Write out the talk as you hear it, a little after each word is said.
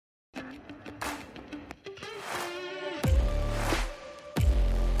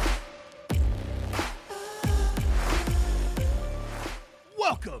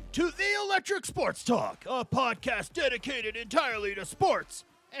Electric Sports Talk, a podcast dedicated entirely to sports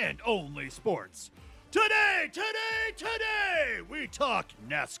and only sports. Today, we talk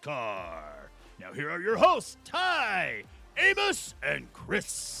NASCAR. Now here are your hosts, Ty, Amos, and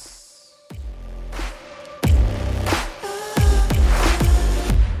Chris. All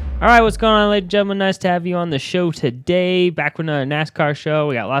right, what's going on, ladies and gentlemen? Nice to have you on the show today. Back with another NASCAR show.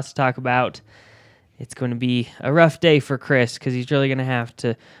 We got lots to talk about. It's going to be a rough day for Chris because he's really going to have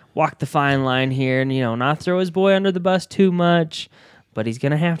to walk the fine line here and, not throw his boy under the bus too much, but he's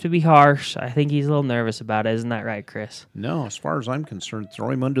going to have to be harsh. I think he's a little nervous about it. Isn't that right, Chris? No, as far as I'm concerned,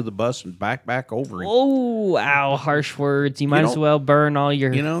 throw him under the bus and back over him. Oh, ow, harsh words. You might as well burn all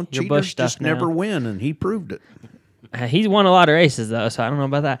your cheaters Busch stuff just never win, and he proved it. He's won a lot of races, though, so I don't know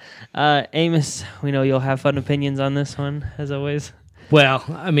about that. Amos, we know you'll have fun opinions on this one, as always. Well,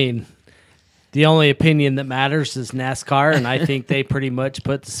 I mean, the only opinion that matters is NASCAR, and I think they pretty much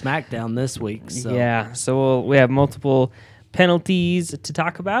put the smack down this week. So. Yeah, so we have multiple penalties to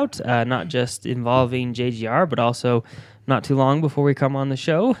talk about, not just involving JGR, but also not too long before we come on the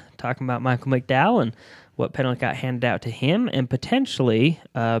show, talking about Michael McDowell and what penalty got handed out to him, and potentially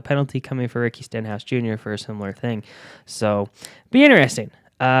a penalty coming for Ricky Stenhouse Jr. for a similar thing. So, be interesting.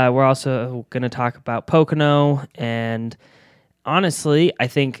 We're also going to talk about Pocono, and honestly, I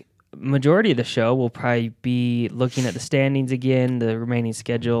think majority of the show will probably be looking at the standings again, the remaining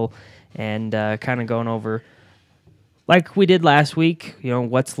schedule, and kind of going over, like we did last week,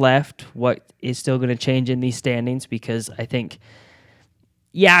 what's left, what is still going to change in these standings, because I think,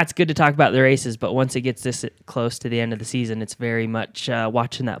 it's good to talk about the races, but once it gets this close to the end of the season, it's very much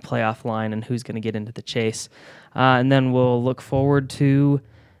watching that playoff line and who's going to get into the chase. And then we'll look forward to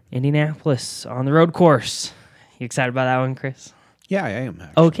Indianapolis on the road course. You excited about that one, Chris? Yeah, I am,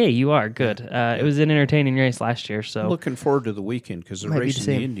 actually. Okay, you are. Good. It was an entertaining race last year. So I'm looking forward to the weekend because they're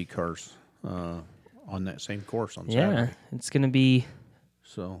racing the Indy cars on that same course on Saturday. Yeah, it's going to be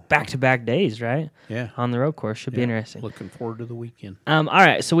back-to-back days, right? Yeah. On the road course. Should be interesting. Looking forward to the weekend. All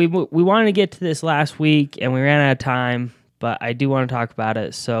right, so we wanted to get to this last week, and we ran out of time, but I do want to talk about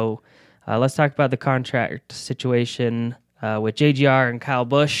it. So let's talk about the contract situation with JGR and Kyle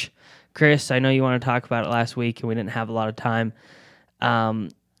Busch. Chris, I know you want to talk about it last week, and we didn't have a lot of time.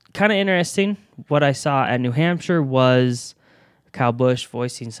 Kind of interesting. What I saw at New Hampshire was Kyle Busch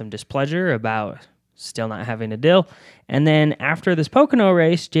voicing some displeasure about still not having a deal. And then after this Pocono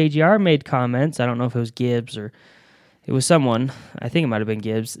race, JGR made comments, I don't know if it was Gibbs or it was someone, I think it might have been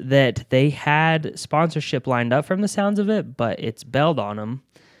Gibbs, that they had sponsorship lined up from the sounds of it, but it's bailed on them.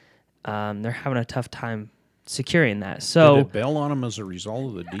 They're having a tough time securing that. So did it bail on him as a result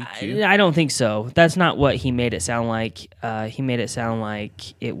of the DQ? I don't think so. That's not what he made it sound like. He made it sound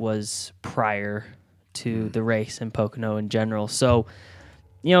like it was prior to the race in Pocono in general. So,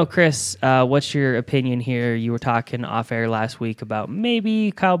 Chris, what's your opinion here? You were talking off air last week about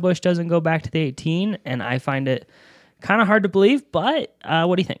maybe Kyle Busch doesn't go back to the 18, and I find it kind of hard to believe, but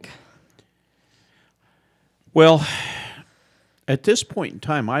what do you think? Well, at this point in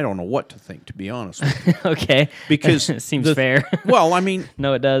time, I don't know what to think, to be honest with you. Okay. Because it seems fair. Well, I mean...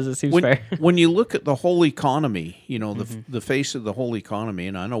 No, it does. It seems fair. When you look at the whole economy, the face of the whole economy,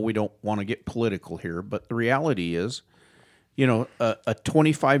 and I know we don't want to get political here, but the reality is, a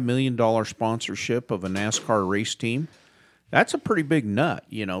 $25 million sponsorship of a NASCAR race team, that's a pretty big nut,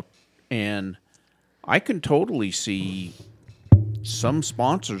 and I can totally see some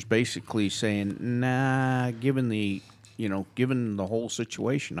sponsors basically saying, nah, given the whole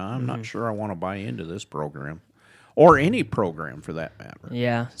situation, I'm not sure I want to buy into this program or any program for that matter.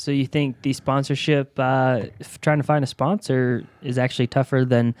 Yeah. So you think the sponsorship, trying to find a sponsor is actually tougher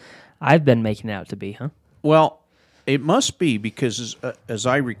than I've been making it out to be, huh? Well, it must be because as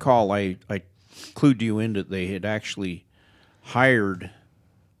I recall, I clued you in that they had actually hired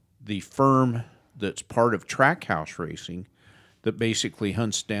the firm that's part of Trackhouse Racing that basically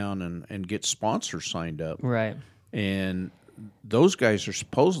hunts down and gets sponsors signed up. Right. And those guys are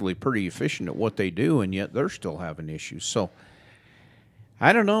supposedly pretty efficient at what they do, and yet they're still having issues. So,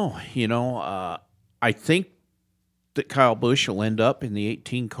 I don't know. I think that Kyle Busch will end up in the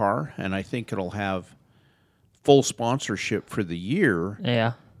 18 car, and I think it'll have full sponsorship for the year.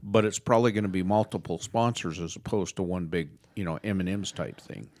 Yeah. But it's probably going to be multiple sponsors as opposed to one big, M&M's type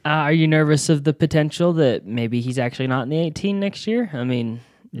thing. Are you nervous of the potential that maybe he's actually not in the 18 next year? I mean...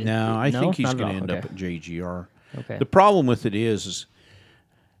 No, I think he's going to end up at JGR. Okay. The problem with it is,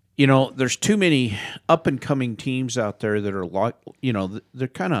 there's too many up-and-coming teams out there that are like, they're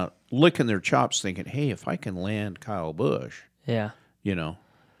kind of licking their chops thinking, hey, if I can land Kyle Busch, that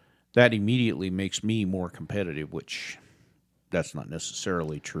immediately makes me more competitive, which that's not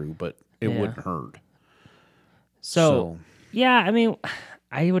necessarily true, but wouldn't hurt. So, yeah, I mean,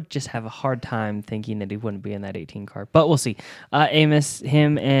 I would just have a hard time thinking that he wouldn't be in that 18 car, but we'll see. Amos,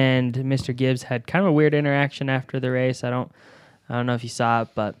 him and Mr. Gibbs had kind of a weird interaction after the race. I don't know if you saw it,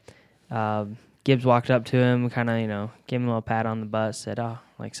 but Gibbs walked up to him, kind of, gave him a little pat on the butt, said,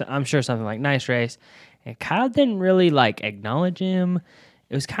 I'm sure something like, nice race. And Kyle didn't really, acknowledge him.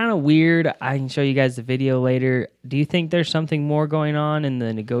 It was kind of weird. I can show you guys the video later. Do you think there's something more going on in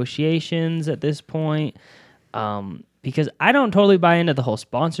the negotiations at this point? Because I don't totally buy into the whole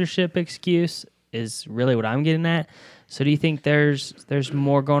sponsorship excuse is really what I'm getting at. So do you think there's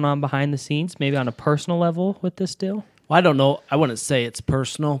more going on behind the scenes, maybe on a personal level with this deal? Well, I don't know. I wouldn't say it's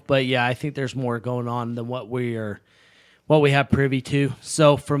personal, but yeah, I think there's more going on than what we have privy to.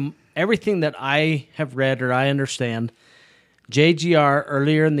 So from everything that I have read or I understand, JGR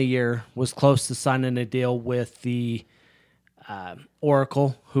earlier in the year was close to signing a deal with the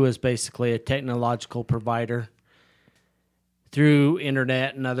Oracle, who is basically a technological provider through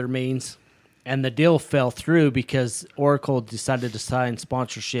internet and other means. And the deal fell through because Oracle decided to sign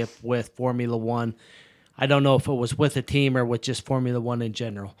sponsorship with Formula One. I don't know if it was with a team or with just Formula One in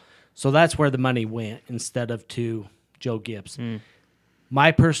general. So that's where the money went instead of to Joe Gibbs.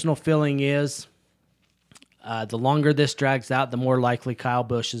 My personal feeling is the longer this drags out, the more likely Kyle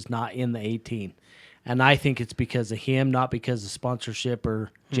Busch is not in the 18. And I think it's because of him, not because of sponsorship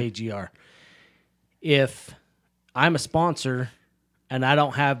or JGR. If I'm a sponsor and I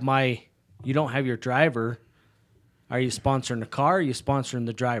don't have you don't have your driver, are you sponsoring the car or are you sponsoring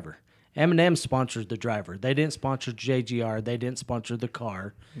the driver? M&M sponsored the driver. They didn't sponsor JGR. They didn't sponsor the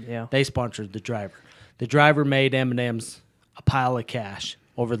car. Yeah. They sponsored the driver. The driver made M&M's a pile of cash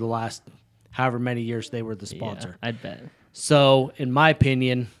over the last however many years they were the sponsor. Yeah, I'd bet. So, in my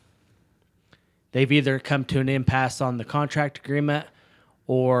opinion, they've either come to an impasse on the contract agreement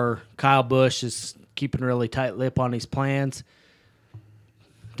or Kyle Busch is keeping a really tight lip on his plans.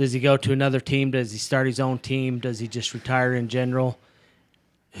 Does he go to another team? Does he start his own team? Does he just retire in general?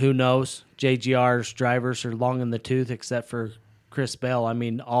 Who knows? JGR's drivers are long in the tooth except for Chris Bell. I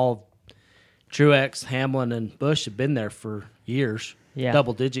mean, all Truex, Hamlin, and Busch have been there for years,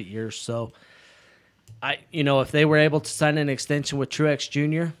 double-digit years. So, if they were able to sign an extension with Truex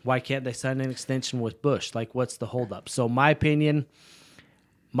Jr., why can't they sign an extension with Busch? What's the holdup? So, my opinion,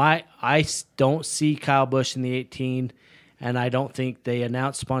 I don't see Kyle Busch in the 18, and I don't think they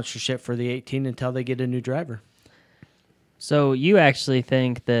announce sponsorship for the 18 until they get a new driver. So you actually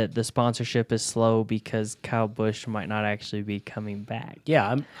think that the sponsorship is slow because Kyle Busch might not actually be coming back?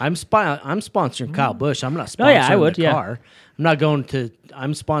 Yeah, I'm sponsoring Kyle Busch. I'm not sponsoring the car.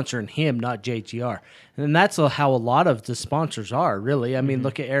 I'm sponsoring him, not JGR. And that's how a lot of the sponsors are, really. I mean,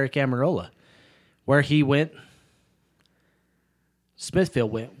 look at Eric Amarola. Where he went,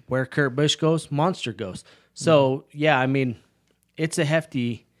 Smithfield went. Where Kurt Busch goes, Monster goes. So, yeah, I mean, it's a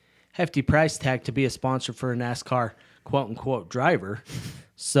hefty price tag to be a sponsor for a NASCAR quote-unquote driver.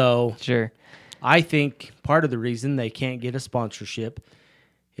 So sure, I think part of the reason they can't get a sponsorship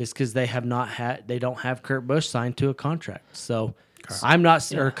is because they don't have Kurt Busch signed to a contract. So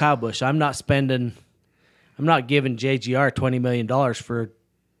or Kyle Busch. I'm not giving JGR $20 million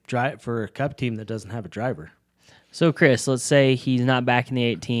for a Cup team that doesn't have a driver. So Chris, let's say he's not back in the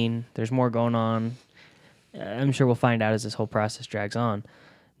 18. There's more going on. I'm sure we'll find out as this whole process drags on.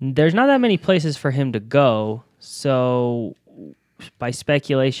 There's not that many places for him to go. So, by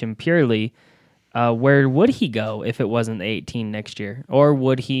speculation purely, where would he go if it wasn't the 18 next year? Or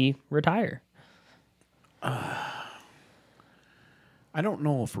would he retire? I don't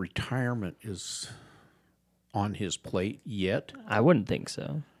know if retirement is on his plate yet. I wouldn't think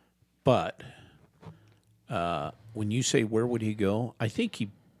so. But when you say where would he go, I think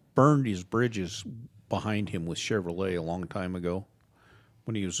he burned his bridges behind him with Chevrolet a long time ago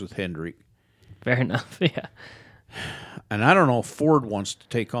when he was with Hendrick. Fair enough, yeah. And I don't know if Ford wants to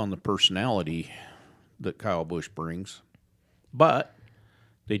take on the personality that Kyle Busch brings, but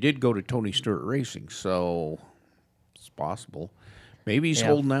they did go to Tony Stewart Racing, so it's possible. Maybe he's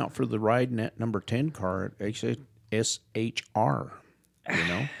holding out for the ride in that number 10 car at SHR,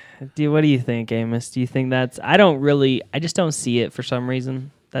 What do you think, Amos? Do you think that's... I just don't see it for some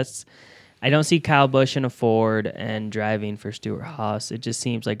reason. I don't see Kyle Busch in a Ford and driving for Stewart-Haas. It just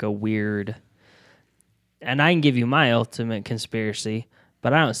seems like a weird... And I can give you my ultimate conspiracy,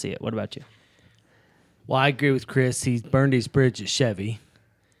 but I don't see it. What about you? Well, I agree with Chris. He's burned his bridge at Chevy.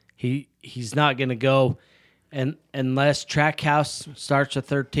 He's not going to go... And unless Trackhouse starts a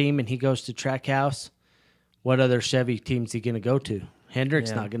third team and he goes to Trackhouse, what other Chevy team's he going to go to?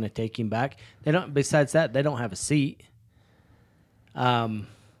 Hendrick's not going to take him back. Besides that, they don't have a seat.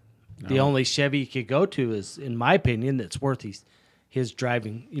 The only Chevy he could go to is, in my opinion, that's worth his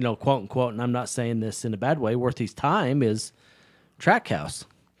driving, quote unquote, and I'm not saying this in a bad way, worth his time is Trackhouse.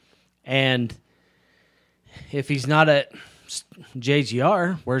 And if he's not at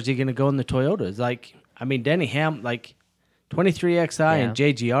JGR, where's he going to go in the Toyotas? Denny Ham, 23XI and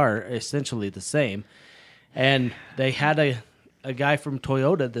JGR are essentially the same. And they had a guy from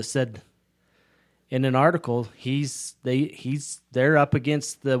Toyota that said in an article they're up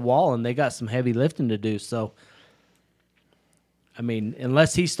against the wall and they got some heavy lifting to do. So,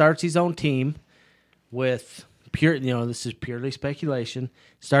 unless he starts his own team with this is purely speculation,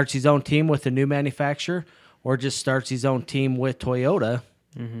 starts his own team with a new manufacturer or just starts his own team with Toyota,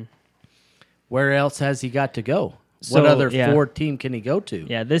 where else has he got to go? What other Ford team can he go to?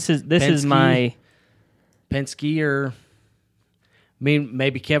 Yeah, this is my Penske, or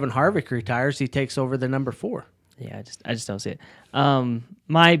maybe Kevin Harvick retires, he takes over the number 4. Yeah, I just don't see it.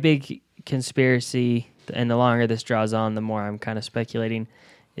 My big conspiracy, and the longer this draws on, the more I'm kind of speculating,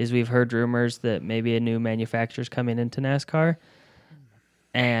 is we've heard rumors that maybe a new manufacturer's coming into NASCAR,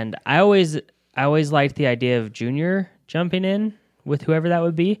 and I always liked the idea of Junior jumping in with whoever that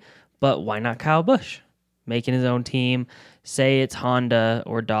would be, but why not Kyle Busch making his own team? Say it's Honda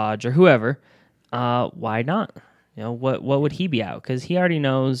or Dodge or whoever. Why not? What would he be out? Because he already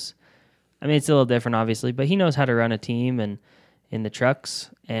knows. It's a little different, obviously, but he knows how to run a team and in the trucks,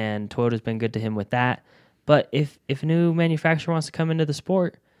 and Toyota's been good to him with that. But if a new manufacturer wants to come into the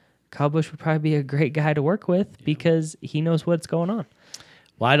sport, Kyle Busch would probably be a great guy to work with because he knows what's going on.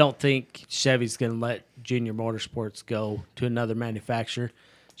 Well, I don't think Chevy's going to let Junior Motorsports go to another manufacturer.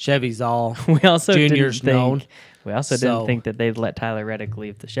 Chevy's all Junior's known. We also didn't think that they'd let Tyler Reddick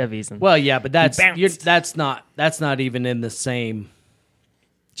leave the Chevys. But that's not even in the same.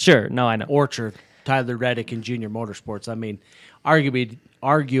 Sure, no, I know. Orchard, Tyler Reddick and Junior Motorsports.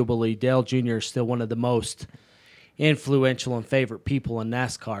 Arguably, Dale Jr. is still one of the most influential and favorite people in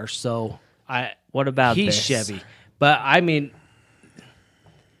NASCAR. So what about he's this? Chevy? But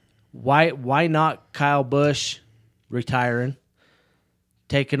why not Kyle Busch retiring,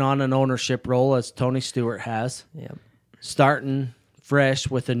 taking on an ownership role as Tony Stewart has, starting fresh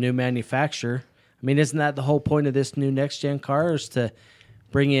with a new manufacturer? Isn't that the whole point of this new next gen car, is to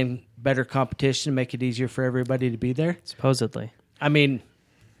bring in better competition, make it easier for everybody to be there? Supposedly.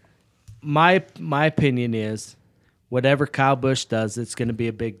 My opinion is, whatever Kyle Busch does, it's going to be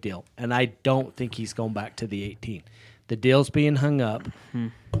a big deal. And I don't think he's going back to the 18. The deal's being hung up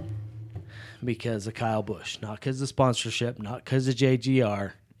because of Kyle Busch. Not because of sponsorship, not because of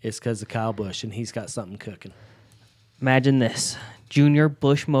JGR. It's because of Kyle Busch, and he's got something cooking. Imagine this. Junior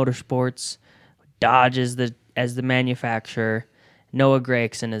Busch Motorsports, Dodge as the manufacturer, Noah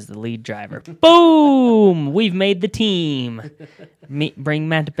Gragson is the lead driver. Boom! We've made the team. Bring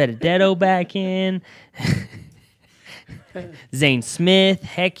Matt Benedetto back in. Zane Smith.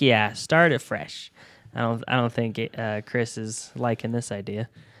 Heck yeah. Start it fresh. I don't think Chris is liking this idea.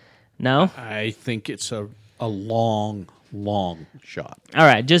 No? I think it's a long shot. All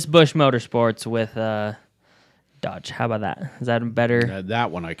right. Just Busch Motorsports with Dodge. How about that? Is that better? That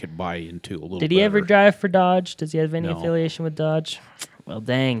one I could buy into a little bit. Did he ever drive for Dodge? Does he have any affiliation with Dodge? Well,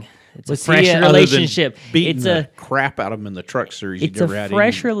 dang. It's a fresh relationship. Beating the crap out of him in the truck series. It's a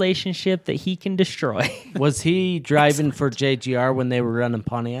fresh relationship that he can destroy. Was he driving for JGR when they were running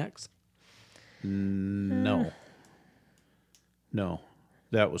Pontiacs? No.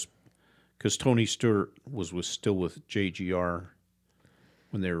 That was because Tony Stewart was still with JGR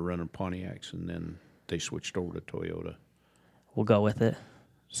when they were running Pontiacs, and then they switched over to Toyota. We'll go with it.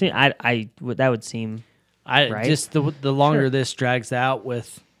 See, that would seem right. Just the longer this drags out,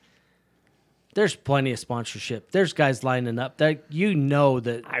 there's plenty of sponsorship. There's guys lining up that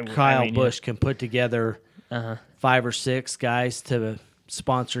that Kyle Busch can put together 5 or 6 guys to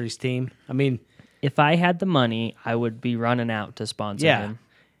sponsor his team. If I had the money, I would be running out to sponsor him.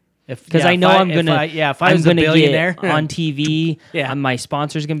 Because I know I'm gonna if I was a billionaire get on TV, my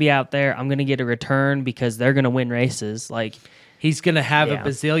sponsor's gonna be out there. I'm gonna get a return because they're gonna win races. He's gonna have a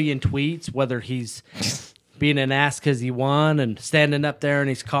bazillion tweets, whether he's being an ass because he won and standing up there in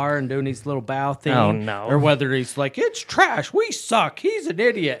his car and doing his little bow thing. Oh, no. Or whether he's like, it's trash, we suck, he's an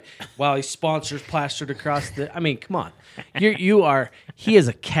idiot, while his sponsors plastered across the. Come on, he is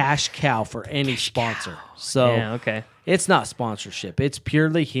a cash cow for any sponsor. So okay. It's not sponsorship. It's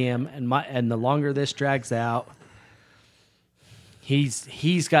purely him, and the longer this drags out,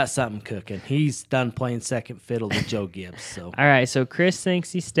 he's got something cooking. He's done playing second fiddle to Joe Gibbs. So all right, so Chris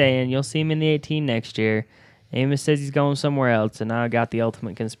thinks he's staying. You'll see him in the 18 next year, Amos says he's going somewhere else, and now I got the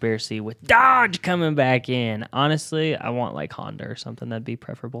ultimate conspiracy with Dodge coming back in. Honestly, I want like Honda or something. That'd be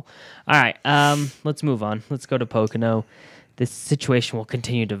preferable. All right, let's move on. Let's go to Pocono. This situation will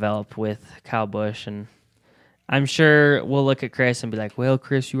continue to develop with Kyle Busch, and I'm sure we'll look at Chris and be like, well,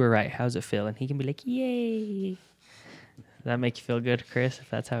 Chris, you were right. How's it feel? And he can be like, yay. Does that make you feel good, Chris, if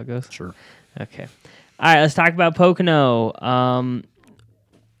that's how it goes? Sure. Okay. All right, let's talk about Pocono.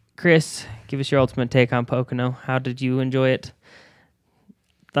 Chris, give us your ultimate take on Pocono. How did you enjoy it?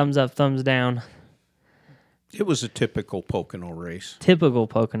 Thumbs up, thumbs down. It was a typical Pocono race. Typical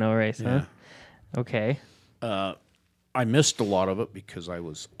Pocono race, huh? Okay. I missed a lot of it because I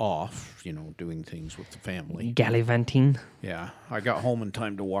was off, doing things with the family. Gallivanting. Yeah. I got home in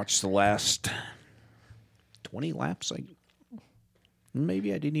time to watch the last 20 laps.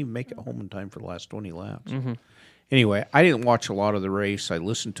 Maybe I didn't even make it home in time for the last 20 laps. Mm-hmm. Anyway, I didn't watch a lot of the race. I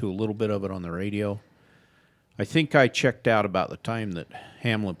listened to a little bit of it on the radio. I think I checked out about the time that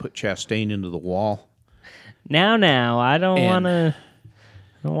Hamlin put Chastain into the wall. Now, I don't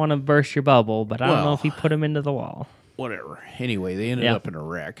want to burst your bubble, but I don't know if he put him into the wall. Whatever. Anyway, they ended up in a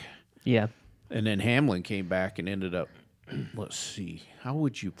wreck. Yeah. And then Hamlin came back and ended up, let's see, how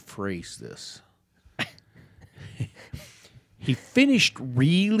would you phrase this? He finished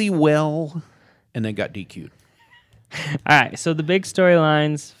really well and then got DQ'd. All right, so the big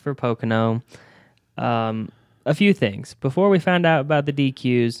storylines for Pocono, a few things. Before we found out about the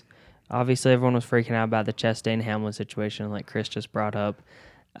DQs, obviously everyone was freaking out about the Chastain-Hamlin situation like Chris just brought up.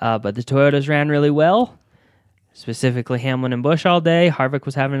 But the Toyotas ran really well, specifically Hamlin and Busch all day. Harvick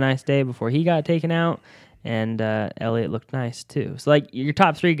was having a nice day before he got taken out, and Elliott looked nice too. So like your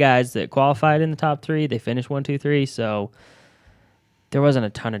top three guys that qualified in the top three, they finished 1, 2, 3, so there wasn't a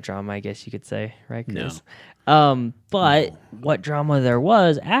ton of drama, I guess you could say, right, Chris? No. But what drama there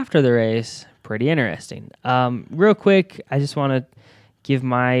was after the race, pretty interesting. Real quick, I just want to give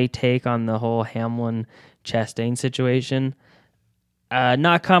my take on the whole Hamlin-Chastain situation.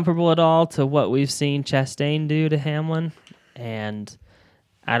 Not comparable at all to what we've seen Chastain do to Hamlin, and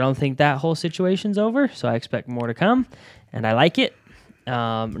I don't think that whole situation's over, so I expect more to come, and I like it.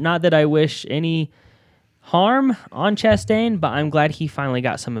 Not that I wish any harm on Chastain, but I'm glad he finally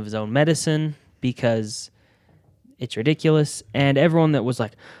got some of his own medicine because it's ridiculous. And everyone that was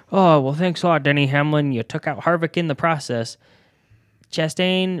like, oh, well, thanks a lot, Denny Hamlin. You took out Harvick in the process.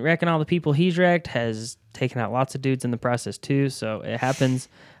 Chastain, wrecking all the people he's wrecked, has taken out lots of dudes in the process too, so it happens.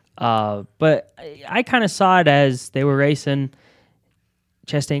 But I kind of saw it as they were racing.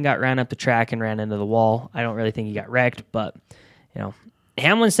 Chastain got ran up the track and ran into the wall. I don't really think he got wrecked, but,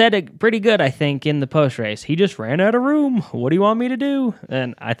 Hamlin said it pretty good, I think, in the post-race. He just ran out of room. What do you want me to do?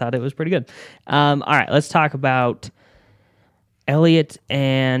 And I thought it was pretty good. All right, let's talk about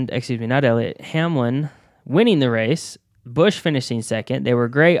Hamlin winning the race, Busch finishing second. They were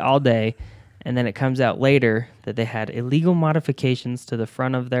great all day, and then it comes out later that they had illegal modifications to the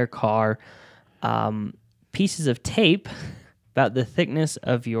front of their car, pieces of tape about the thickness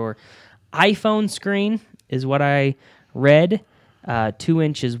of your iPhone screen is what I read. 2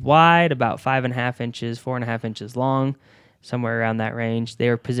 inches wide, about 5.5 inches, 4.5 inches long, somewhere around that range. They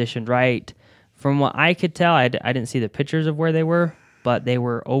were positioned right. From what I could tell, I didn't see the pictures of where they were, but they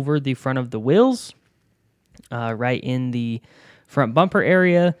were over the front of the wheels, right in the front bumper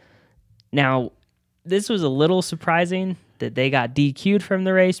area. Now, this was a little surprising that they got DQ'd from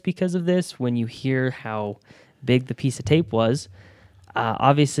the race because of this when you hear how big the piece of tape was.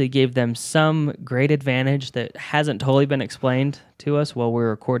 Obviously gave them some great advantage that hasn't totally been explained to us while we're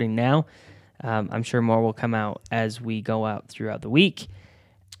recording now. I'm sure more will come out as we go out throughout the week.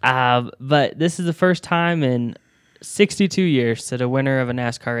 But this is the first time in 62 years that a winner of a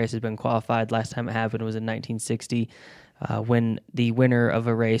NASCAR race has been qualified. Last time it happened was in 1960 when the winner of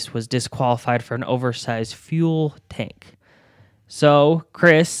a race was disqualified for an oversized fuel tank. So,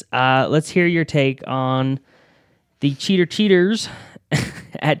 Chris, let's hear your take on the cheaters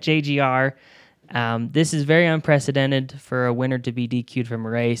at JGR. This is very unprecedented for a winner to be DQ'd from a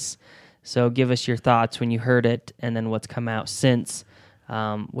race. So give us your thoughts when you heard it, and then what's come out since.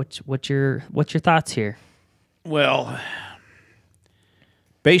 What's your thoughts here? Well,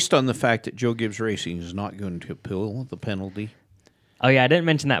 based on the fact that Joe Gibbs Racing is not going to appeal the penalty. Oh yeah, I didn't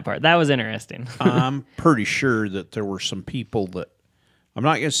mention that part. That was interesting. I'm pretty sure that there were some people that I'm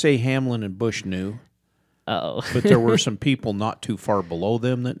not going to say Hamlin and Busch knew. Uh-oh. But there were some people not too far below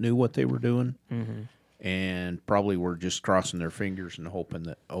them that knew what they were doing, and probably were just crossing their fingers and hoping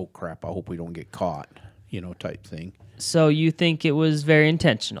that, oh, crap, I hope we don't get caught, type thing. So you think it was very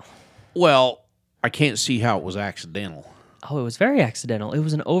intentional? Well, I can't see how it was accidental. Oh, it was very accidental. It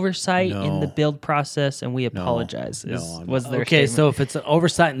was an oversight in the No. build process, and we apologize. No, is- I'm was their Okay, statement. so if it's an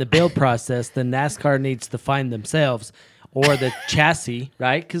oversight in the build process, then NASCAR needs to find themselves or the chassis,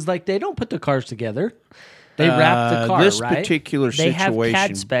 right? Because like they don't put the cars together; they wrap the car, This right? particular they have situation,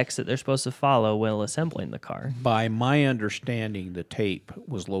 CAD specs that they're supposed to follow while assembling the car. by my understanding, the tape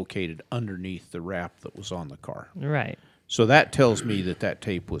was located underneath the wrap that was on the car. Right. So that tells me that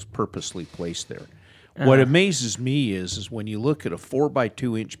tape was purposely placed there. What amazes me is when you look at a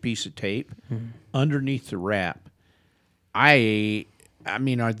 4x2 inch piece of tape underneath the wrap. I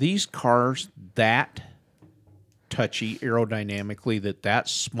mean, are these cars that touchy aerodynamically that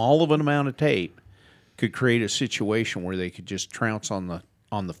small of an amount of tape could create a situation where they could just trounce on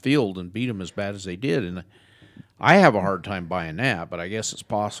the field and beat them as bad as they did? And I have a hard time buying that, but I guess it's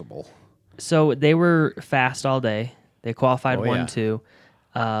possible. So they were fast all day. They qualified Oh, yeah.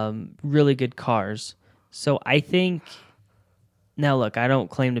 1-2. Really good cars. So I think now look, I don't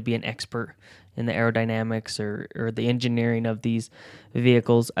claim to be an expert in the aerodynamics or the engineering of these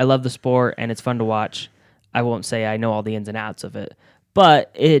vehicles. I love the sport and it's fun to watch. I won't say I know all the ins and outs of it,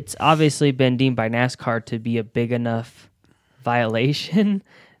 but it's obviously been deemed by NASCAR to be a big enough violation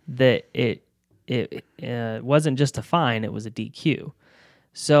that it wasn't just a fine, it was a DQ.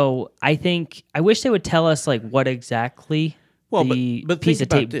 So I wish they would tell us like what exactly Well, the but piece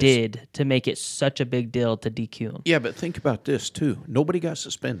think of about tape this. did to make it such a big deal to DQ him. Yeah, but think about this too. Nobody got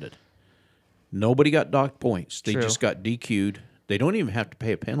suspended. Nobody got docked points. They True. just got DQ'd. They don't even have to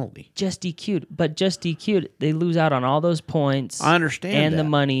pay a penalty. Just DQ'd, they lose out on all those points. I understand and that. the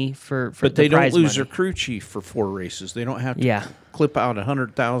money for But the they don't prize lose money. their crew chief for 4 races. They don't have to Yeah. clip out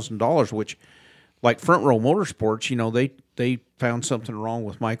 $100,000, which, like Front Row Motorsports, they found something wrong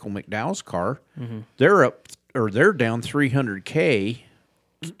with Michael McDowell's car. Mm-hmm. They're down $300K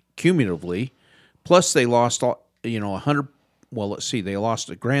cumulatively. Plus, they lost 100. Well, let's see, they lost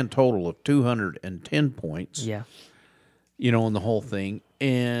a grand total of 210 points. Yeah. In the whole thing,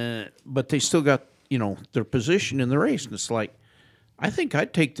 but they still got their position in the race, and it's like, I think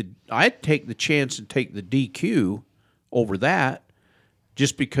I'd take the chance and take the DQ over that,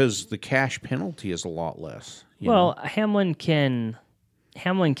 just because the cash penalty is a lot less. you know? Well, Hamlin can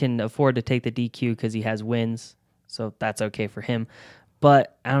afford to take the DQ because he has wins, so that's okay for him.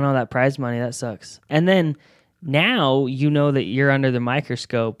 But I don't know, that prize money, that sucks. And then now you know that you're under the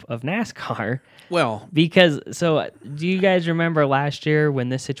microscope of NASCAR. Well, Because, do you guys remember last year when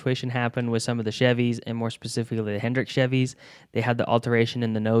this situation happened with some of the Chevys, and more specifically the Hendrick Chevys? They had the alteration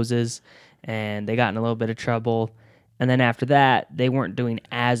in the noses, and they got in a little bit of trouble. And then after that, they weren't doing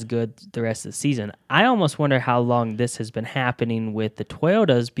as good the rest of the season. I almost wonder how long this has been happening with the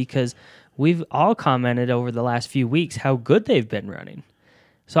Toyotas, because we've all commented over the last few weeks how good they've been running.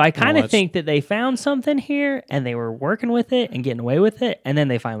 So I kind of that's- think that they found something here, and they were working with it and getting away with it, and then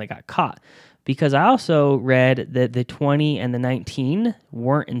they finally got caught. Because I also read that the 20 and the 19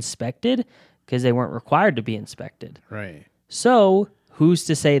 weren't inspected because they weren't required to be inspected. right. So who's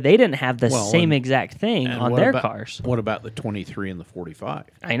to say they didn't have the Well, same and- exact thing And on what their about- cars? What about the 23 and the 45?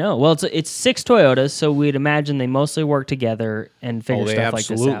 I know. Well, it's 6 Toyotas, so we'd imagine they mostly work together and figure they stuff like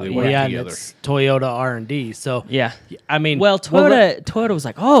this out. absolutely Yeah. work Well, yeah, and together. it's Toyota R&D. So Yeah. I mean, Well, let- Toyota was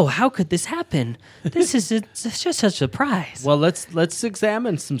like, "Oh, how could this happen? This is it's just such a surprise." Well, let's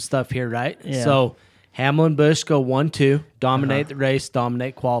examine some stuff here, right? Yeah. So Hamlin Busch go 1-2, dominate the race,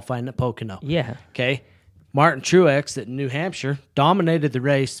 dominate qualifying at Pocono. Yeah. Okay. Martin Truex at New Hampshire dominated the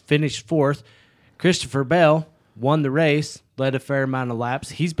race, finished 4th. Christopher Bell won the race, led a fair amount of laps.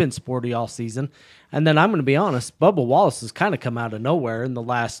 He's been sporty all season. And then I'm going to be honest, Bubba Wallace has kind of come out of nowhere in the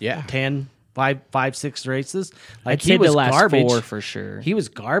last 6 races. Like I'd say he was the last garbage 4 for sure. He was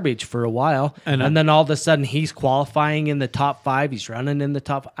garbage for a while, And, and then all of a sudden he's qualifying in the top 5. He's running in the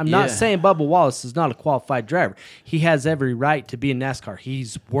top. I'm not Yeah. saying Bubba Wallace is not a qualified driver. He has every right to be in NASCAR.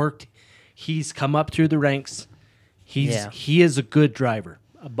 He's worked. He's come up through the ranks. He is a good driver.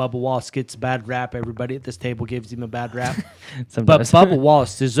 Bubba Wallace gets a bad rap. Everybody at this table gives him a bad rap. But Sometimes. Bubba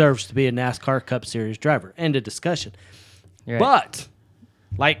Wallace deserves to be a NASCAR Cup Series driver. End of discussion. You're right. But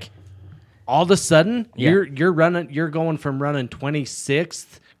like all of a sudden Yeah. you're going from running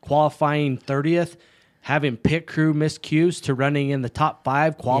 26th, qualifying 30th, having pit crew miscues to running in the top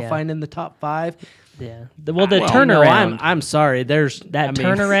 5, qualifying in the top 5. Yeah. The turnaround. No, I'm sorry. There's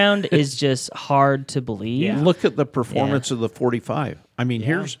Turnaround is just hard to believe. Yeah. Look at the performance of the 45. I mean,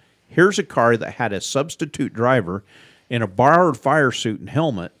 here's a car that had a substitute driver in a borrowed fire suit and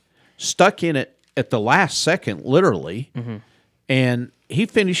helmet, stuck in it at the last second, literally, and he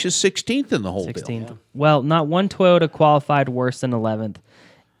finishes 16th in the whole 16th. deal. Well, not one Toyota qualified worse than 11th,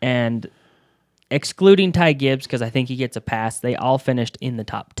 and excluding Ty Gibbs, because I think he gets a pass, they all finished in the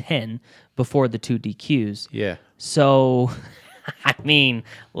top 10 before the 2 DQs. Yeah. So, I mean,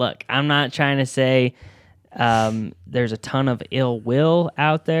 look, I'm not trying to say there's a ton of ill will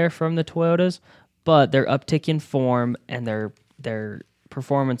out there from the Toyotas, but their uptick in form and their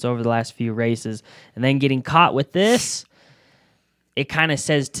performance over the last few races, and then getting caught with this, it kind of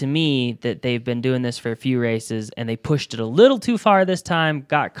says to me that they've been doing this for a few races and they pushed it a little too far this time,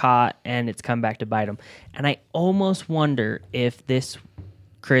 got caught, and it's come back to bite them. And I almost wonder if this,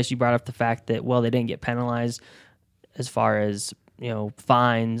 Chris, you brought up the fact that, well, they didn't get penalized as far as,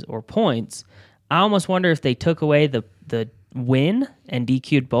 fines or points. I almost wonder if they took away the win and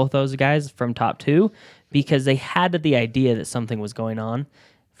DQ'd both those guys from top 2 because they had the idea that something was going on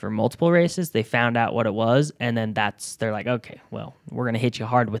for multiple races. They found out what it was, and then they're like, okay, well, we're going to hit you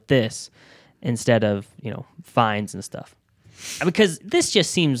hard with this instead of, fines and stuff. Because this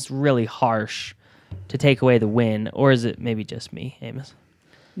just seems really harsh to take away the win, or is it maybe just me, Amos?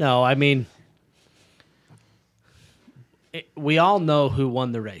 No, I mean, we all know who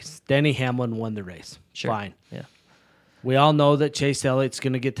won the race. Denny Hamlin won the race. Sure. Fine. Yeah. We all know that Chase Elliott's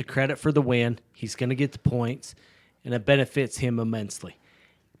going to get the credit for the win. He's going to get the points, and it benefits him immensely.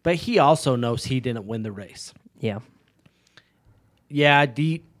 But he also knows he didn't win the race. Yeah. Yeah,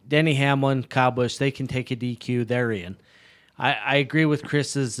 Denny Hamlin, Kyle Busch, they can take a DQ. They're in. I agree with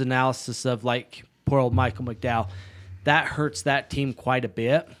Chris's analysis of, poor old Michael McDowell. That hurts that team quite a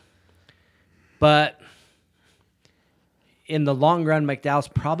bit. But in the long run, McDowell's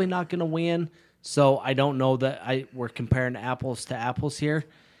probably not going to win. So I don't know that we're comparing apples to apples here.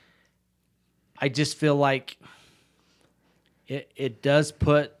 I just feel like it does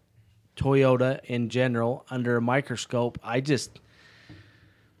put Toyota in general under a microscope. I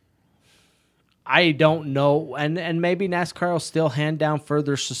don't know, and maybe NASCAR will still hand down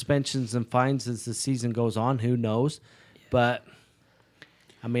further suspensions and fines as the season goes on. Who knows? But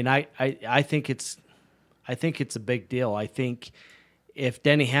I mean, I think it's a big deal. I think if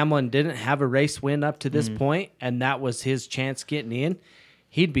Denny Hamlin didn't have a race win up to this point, and that was his chance getting in,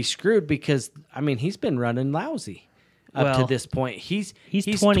 he'd be screwed because he's been running lousy up to this point. He's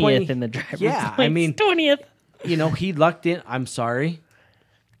 20th in the driver's yeah, points. 20th. He lucked in. I'm sorry.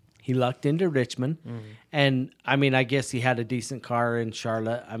 He lucked into Richmond. And, I guess he had a decent car in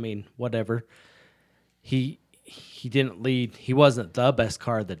Charlotte. Whatever. He didn't lead. He wasn't the best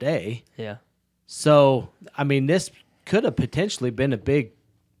car of the day. Yeah. So, this could have potentially been a big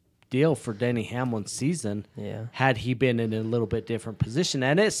deal for Denny Hamlin's season had he been in a little bit different position.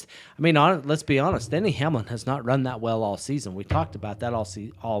 And let's be honest, Denny Hamlin has not run that well all season. We talked about that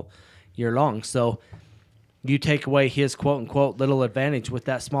all year long. So you take away his quote-unquote little advantage with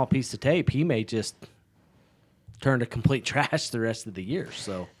that small piece of tape, he may just turn to complete trash the rest of the year.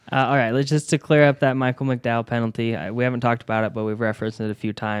 So, all right, let's just to clear up that Michael McDowell penalty. We haven't talked about it, but we've referenced it a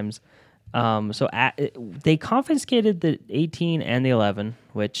few times. They confiscated the 18 and the 11,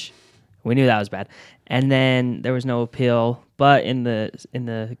 which we knew that was bad. And then there was no appeal. But in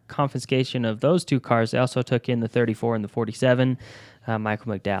the confiscation of those two cars, they also took in the 34 and the 47,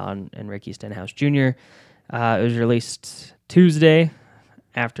 Michael McDowell and Ricky Stenhouse Jr. It was released Tuesday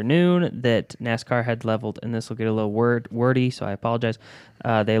afternoon that NASCAR had leveled, and this will get a little wordy, so I apologize.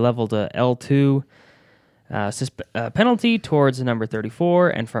 They leveled a L2 penalty towards the number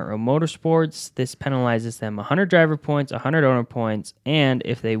 34 and Front Row Motorsports. This penalizes them 100 driver points, 100 owner points, and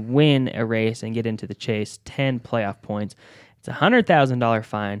if they win a race and get into the chase, 10 playoff points. It's a $100,000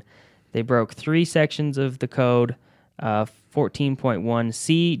 fine. They broke 3 sections of the code, 14.1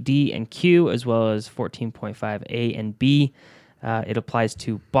 C, D, and Q, as well as 14.5 A and B. It applies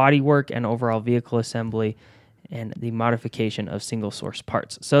to bodywork and overall vehicle assembly and the modification of single-source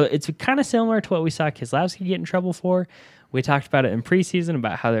parts. So it's kind of similar to what we saw Keselowski get in trouble for. We talked about it in preseason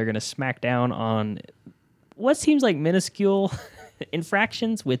about how they're going to smack down on what seems like minuscule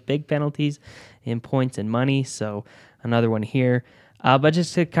infractions with big penalties in points and money. So another one here. But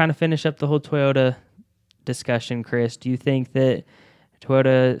just to kind of finish up the whole Toyota discussion, Chris, do you think that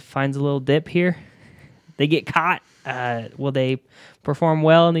Toyota finds a little dip here? They get caught. Will they perform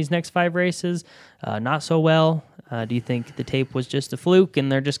well in these next 5 races? Not so well. Do you think the tape was just a fluke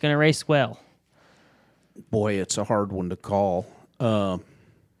and they're just going to race well? Boy, it's a hard one to call.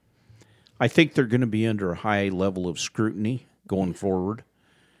 I think they're going to be under a high level of scrutiny going forward.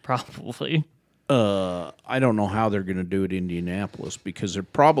 Probably. I don't know how they're going to do it in Indianapolis because they're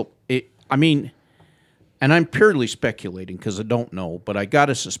probably... And I'm purely speculating because I don't know, but I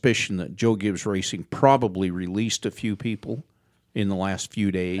got a suspicion that Joe Gibbs Racing probably released a few people in the last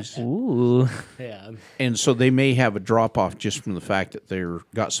few days. Ooh. Yeah. And so they may have a drop-off just from the fact that they're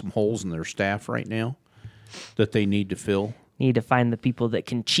got some holes in their staff right now that they need to fill. Need to find the people that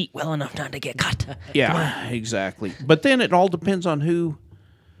can cheat well enough not to get caught. Yeah, exactly. But then it all depends on who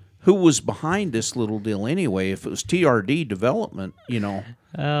was behind this little deal anyway. If it was TRD development,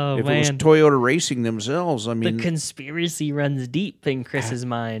 Oh, if man. it was Toyota Racing themselves, I The mean, conspiracy runs deep in Chris's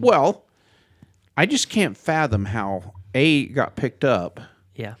mind. well, I just can't fathom how A, it got picked up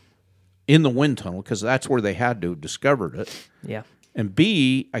Yeah. in the wind tunnel, because that's where they had to have discovered it. Yeah. And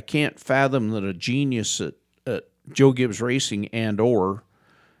B, I can't fathom that a genius at Joe Gibbs Racing and or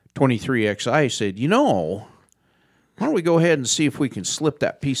 23XI said, why don't we go ahead and see if we can slip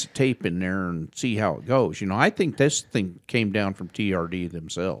that piece of tape in there and see how it goes? I think this thing came down from TRD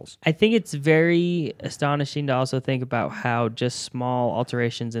themselves. I think it's very astonishing to also think about how just small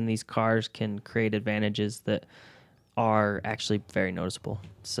alterations in these cars can create advantages that are actually very noticeable.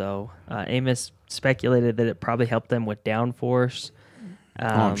 So Amos speculated that it probably helped them with downforce.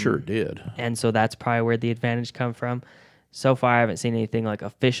 I'm sure it did. And so that's probably where the advantage come from. So far, I haven't seen anything like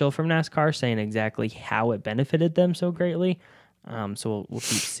official from NASCAR saying exactly how it benefited them so greatly. So we'll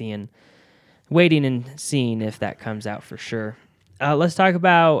keep waiting and seeing if that comes out for sure. Let's talk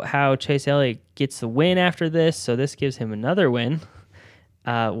about how Chase Elliott gets the win after this. So this gives him another win.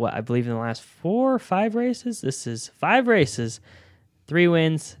 I believe in the last 4 or 5 races. This is 5 races, 3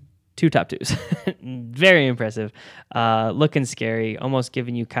 wins, 2 top 2s. Very impressive. Looking scary, almost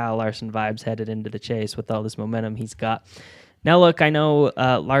giving you Kyle Larson vibes headed into the chase with all this momentum he's got. Now, look, I know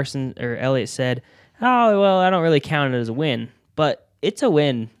Elliott said, oh, well, I don't really count it as a win, but it's a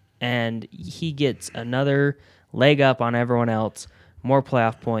win, and he gets another leg up on everyone else, more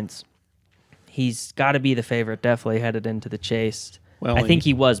playoff points. He's got to be the favorite, definitely headed into the chase. Well, I think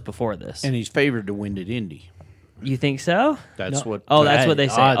he was before this. And he's favored to win at Indy. You think so? That's what. Oh, that's what they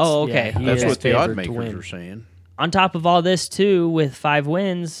say. Odds, Oh, okay. yeah, he That's is what the odd favored to makers win. are saying. On top of all this, too, with 5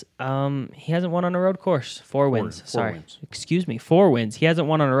 wins, he hasn't won on a road course. 4 wins. four Sorry. wins. Excuse me. 4 wins. He hasn't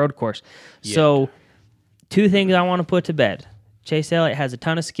won on a road course. So, 2 things I want to put to bed. Chase Elliott has a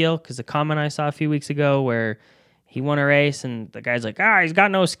ton of skill, because the comment I saw a few weeks ago where he won a race and the guy's like, he's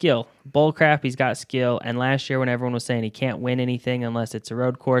got no skill. Bull crap, he's got skill. And last year when everyone was saying he can't win anything unless it's a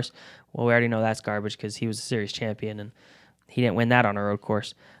road course, well, we already know that's garbage because he was a series champion and he didn't win that on a road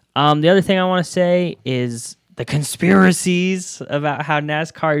course. The other thing I want to say is the conspiracies about how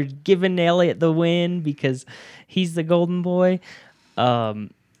NASCAR is giving Elliott the win because he's the golden boy.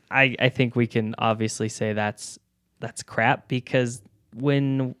 I think we can obviously say that's crap, because we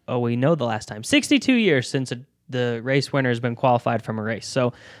know the last time, 62 years since the race winner has been qualified from a race.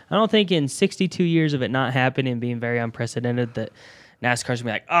 So I don't think in 62 years of it not happening and being very unprecedented that NASCAR's going to be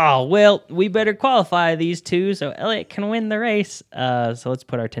like, oh, well, we better qualify these 2 so Elliott can win the race. So let's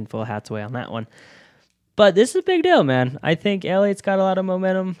put our tinfoil hats away on that one. But this is a big deal, man. I think Elliott's got a lot of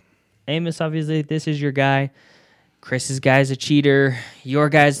momentum. Amos, obviously, this is your guy. Chris's guy's a cheater. Your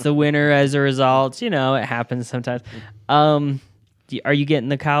guy's the winner as a result. It happens sometimes. Are you getting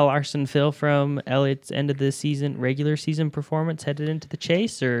the Kyle Larson feel from Elliott's end of the season, regular season performance headed into the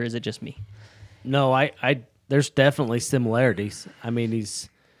chase, or is it just me? No, there's definitely similarities. I mean, he's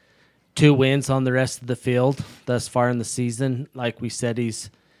 2 wins on the rest of the field thus far in the season. Like we said, he's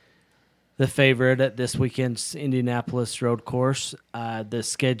the favorite at this weekend's Indianapolis road course. The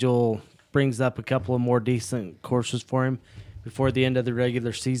schedule brings up a couple of more decent courses for him before the end of the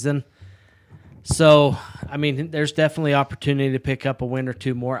regular season. So, I mean, there's definitely opportunity to pick up a win or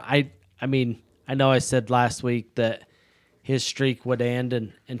 2 more. I know I said last week that his streak would end,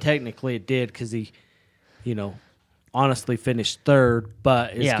 and technically it did, because he, honestly finished 3rd,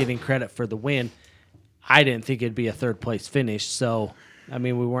 but is getting credit for the win. I didn't think it'd be a 3rd place finish, so I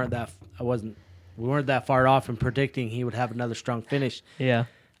mean, we weren't that far off in predicting he would have another strong finish. Yeah.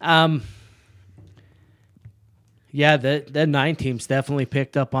 Yeah, the 9 teams definitely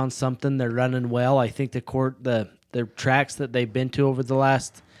picked up on something. They're running well. I think the tracks that they've been to over the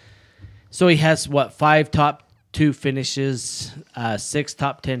last. So he has 5 top 2 finishes, 6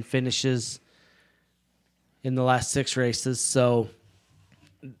 top 10 finishes in the last 6 races. So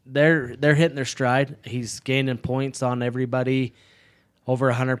they're hitting their stride. He's gaining points on everybody.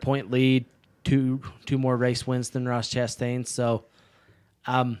 Over 100-point lead, two more race wins than Ross Chastain. So,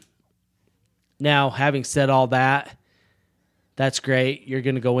 now, having said all that, that's great. You're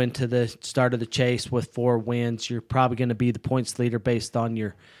going to go into the start of the chase with 4 wins. You're probably going to be the points leader based on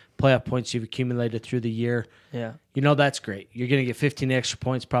your playoff points you've accumulated through the year. Yeah. That's great. You're going to get 15 extra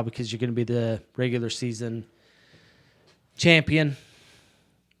points probably because you're going to be the regular season champion.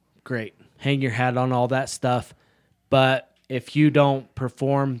 Great. Hang your hat on all that stuff. But if you don't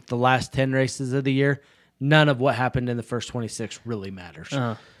perform the last 10 races of the year, none of what happened in the first 26 really matters.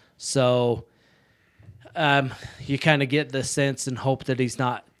 So you kind of get the sense and hope that he's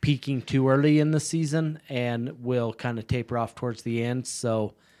not peaking too early in the season and will kind of taper off towards the end.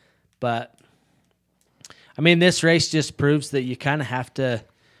 So, but I mean, this race just proves that you kind of have to,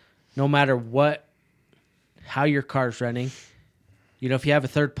 no matter how your car's running, if you have a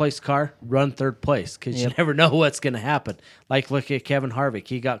third place car, run third place because you never know what's going to happen. Like, look at Kevin Harvick.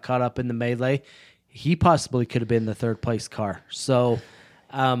 He got caught up in the melee. He possibly could have been the third place car. So,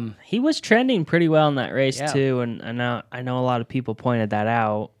 he was trending pretty well in that race too, and I know a lot of people pointed that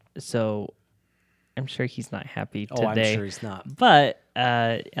out. So I'm sure he's not happy today. Oh, I'm sure he's not. But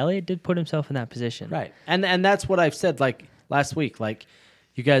Elliott did put himself in that position, right? And that's what I've said. Like last week, like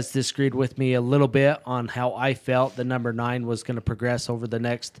you guys disagreed with me a little bit on how I felt the number 9 was going to progress over the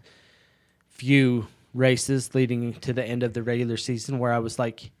next few races leading to the end of the regular season. Where I was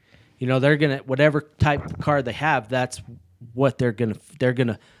like, they're gonna whatever type of car they have, that's what they're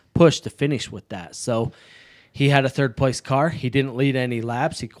gonna push to finish with that. So he had a third place car. He didn't lead any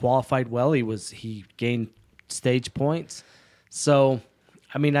laps. He qualified well. He gained stage points. So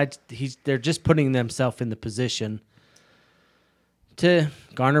I mean, they're just putting themselves in the position to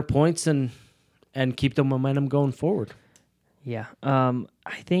garner points and keep the momentum going forward. Yeah.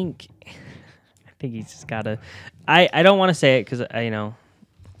 I think he's just gotta. I don't want to say it because I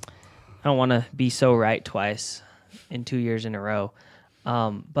don't want to be so right twice in 2 years in a row.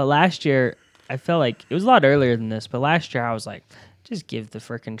 But last year, I felt like it was a lot earlier than this, but last year I was like, just give the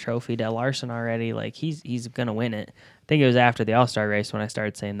freaking trophy to Larson already. Like, he's going to win it. I think it was after the All-Star race when I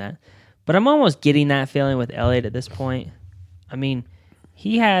started saying that. But I'm almost getting that feeling with Elliott at this point. I mean,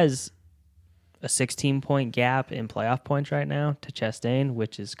 he has a 16-point gap in playoff points right now to Chastain,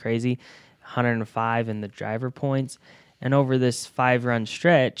 which is crazy. 105 in the driver points. And over this 5-race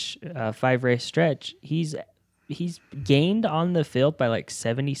stretch, he's gained on the field by like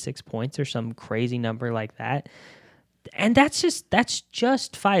 76 points or some crazy number like that. And that's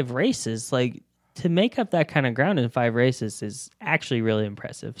just 5 races. Like, to make up that kind of ground in 5 races is actually really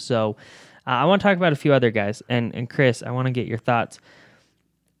impressive. So I want to talk about a few other guys. And Chris, I want to get your thoughts.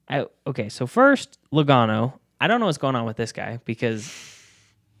 Okay, so first, Logano. I don't know what's going on with this guy because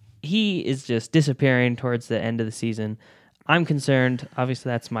he is just disappearing towards the end of the season. I'm concerned. Obviously,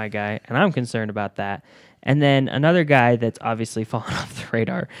 that's my guy, and I'm concerned about that. And then another guy that's obviously fallen off the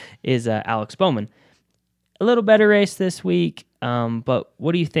radar is Alex Bowman. A little better race this week, but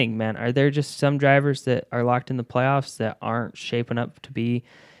what do you think, man? Are there just some drivers that are locked in the playoffs that aren't shaping up to be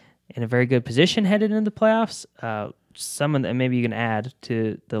in a very good position headed into the playoffs? Some of them maybe you can add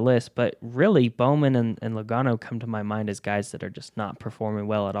to the list, but really Bowman and Logano come to my mind as guys that are just not performing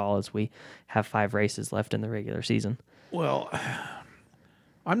well at all as we have 5 races left in the regular season. Well,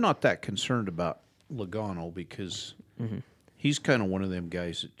 I'm not that concerned about Logano because he's kind of one of them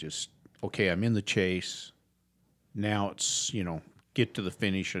guys that just, okay, I'm in the chase. Now it's, get to the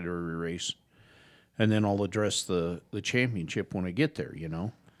finish at every race, and then I'll address the championship when I get there,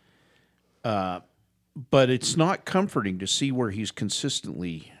 But it's not comforting to see where he's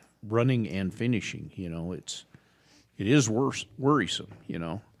consistently running and finishing, it is worrisome,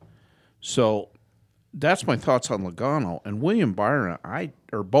 So that's my thoughts on Logano. And William Byron,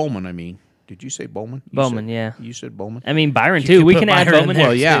 Bowman, I mean. Did you say Bowman? Yeah. You said Bowman? I mean, Byron, too. We can add Bowman.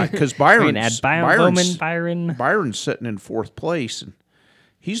 Well, yeah, because Byron. Byron. Byron's sitting in 4th place, and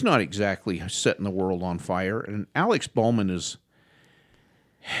he's not exactly setting the world on fire. And Alex Bowman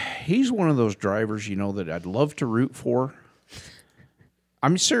he's one of those drivers, that I'd love to root for.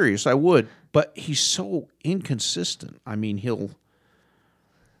 I'm serious, I would, but he's so inconsistent. I mean,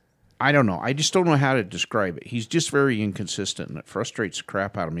 I don't know. I just don't know how to describe it. He's just very inconsistent, and it frustrates the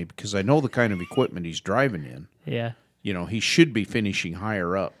crap out of me because I know the kind of equipment he's driving in. Yeah. He should be finishing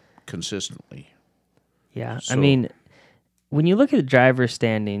higher up consistently. Yeah. So, I mean, when you look at the driver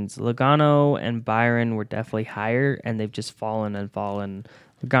standings, Logano and Byron were definitely higher, and they've just fallen.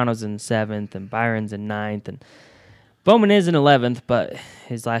 Logano's in 7th, and Byron's in 9th, and Bowman is in 11th, but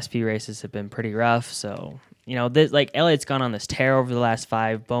his last few races have been pretty rough, so... Elliott's gone on this tear over the last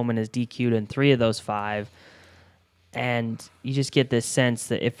 5. Bowman is DQ'd in 3 of those 5. And you just get this sense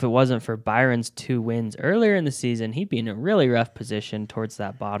that if it wasn't for Byron's 2 wins earlier in the season, he'd be in a really rough position towards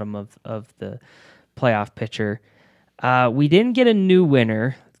that bottom of the playoff picture. We didn't get a new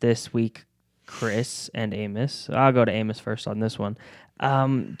winner this week, Chris and Amos. So I'll go to Amos first on this one.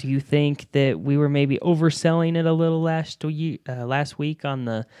 Do you think that we were maybe overselling it a little last week on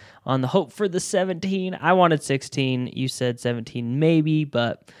the hope for the 17? I wanted 16. You said 17 maybe,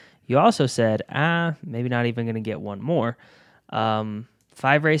 but you also said maybe not even going to get one more.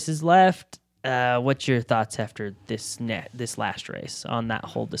 5 races left. What's your thoughts after this last race on that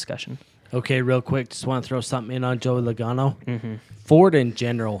whole discussion? Okay, real quick, just want to throw something in on Joey Logano. Ford in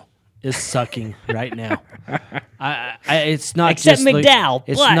general is sucking right now. It's not Except just McDowell,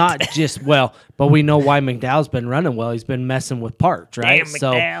 it's but- not just but we know why McDowell's been running well. He's been messing with parts, right? Damn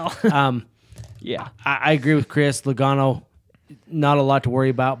McDowell. Yeah, I agree with Chris. Logano, not a lot to worry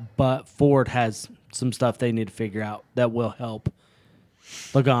about, but Ford has some stuff they need to figure out that will help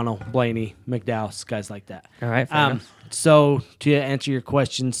Logano, Blaney, McDowell, guys like that. All right, fair enough. So to answer your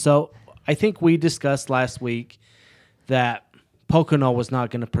question, I think we discussed last week that Pocono was not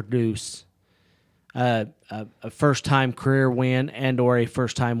going to produce a first-time career win and or a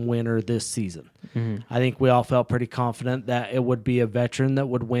first-time winner this season. I think we all felt pretty confident that it would be a veteran that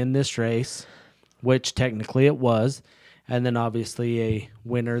would win this race, which technically it was, and then obviously a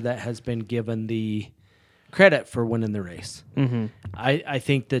winner that has been given the credit for winning the race. I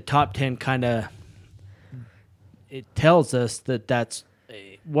think the top 10 kind of it tells us that that's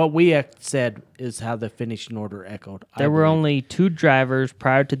what we said is how the finishing order echoed. There were only 2 drivers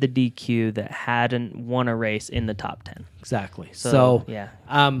prior to the DQ that hadn't won a race in the top 10. Exactly. So, So yeah.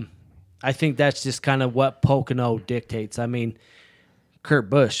 I think that's just kind of what Pocono dictates. I mean, Kurt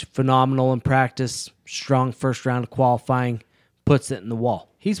Busch, phenomenal in practice, strong first round of qualifying, puts it in the wall.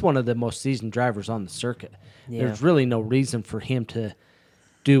 He's one of the most seasoned drivers on the circuit. Yeah. There's really no reason for him to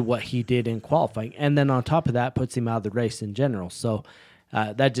do what he did in qualifying. And then on top of that, puts him out of the race in general. So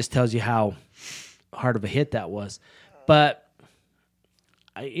that just tells you how hard of a hit that was. But,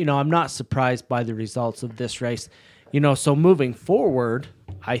 I'm not surprised by the results of this race. So moving forward,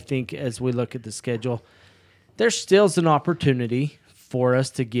 I think as we look at the schedule, there still's an opportunity for us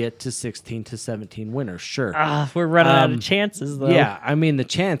to get to 16 to 17 winners. Sure. We're running out of chances, though. Yeah, I mean, the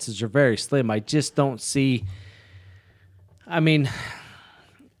chances are very slim. I just don't see...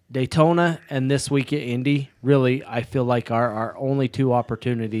 Daytona and this week at Indy, really, I feel like are our only 2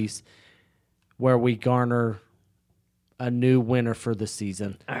 opportunities where we garner a new winner for the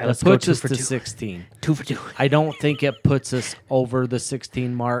season. All right, That let's go puts 2 us for to 2. 16. 2 for 2. I don't think it puts us over the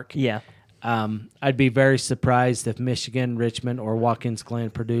 16 mark. Yeah. I'd be very surprised if Michigan, Richmond, or Watkins Glen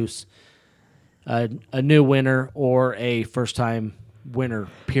produce a new winner or a first-time winner,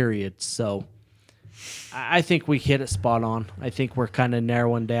 period. So I think we hit it spot on. I think we're kind of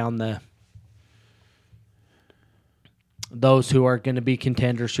narrowing down those who are going to be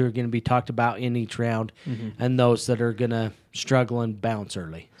contenders, who are going to be talked about in each round, and those that are going to struggle and bounce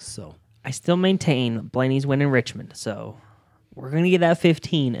early. So I still maintain Blaney's winning Richmond, so we're going to get that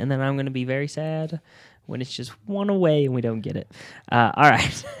 15, and then I'm going to be very sad when it's just 1 away and we don't get it. All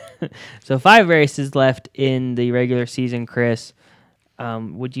right. So 5 races left in the regular season, Chris.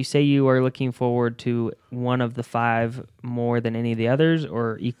 Would you say you are looking forward to one of the 5 more than any of the others,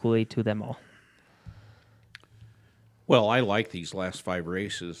 or equally to them all? Well, I like these last 5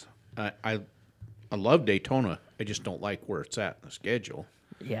 races. I love Daytona. I just don't like where it's at in the schedule,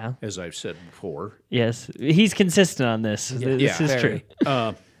 Yeah. as I've said before. Yes. He's consistent on this. This is true.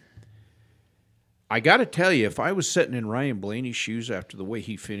 I got to tell you, if I was sitting in Ryan Blaney's shoes after the way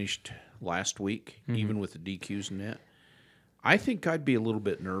he finished last week, even with the DQs and that, I think I'd be a little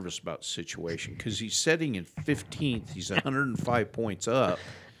bit nervous about the situation because he's sitting in 15th. He's 105 points up.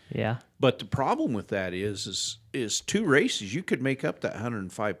 Yeah. But the problem with that is 2 races. You could make up that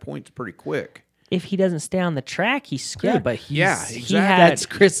 105 points pretty quick. If he doesn't stay on the track, he's screwed. yeah, but exactly. That's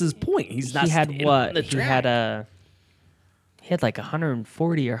Chris's point. He's not. He had staying what? on the He track. had like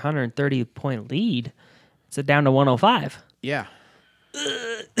 140 or 130 point lead. It's down to 105. Yeah.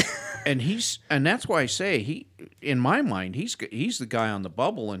 and that's why I say in my mind, he's the guy on the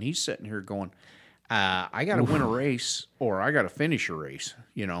bubble, and he's sitting here going, I got to win a race or I got to finish a race,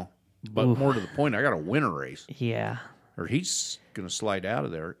 But more to the point, I got to win a race, Yeah. or he's going to slide out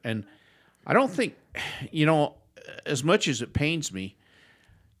of there. And I don't think, as much as it pains me,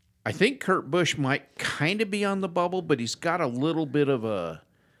 I think Kurt Busch might kind of be on the bubble, but he's got a little bit of a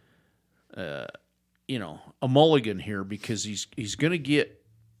mulligan here because he's going to get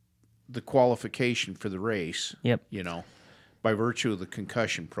the qualification for the race. Yep. By virtue of the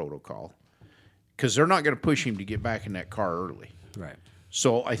concussion protocol, because they're not going to push him to get back in that car early. Right.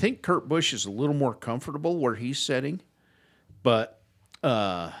 So I think Kurt Busch is a little more comfortable where he's sitting, but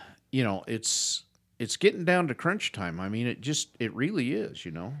it's getting down to crunch time. I mean, it really is.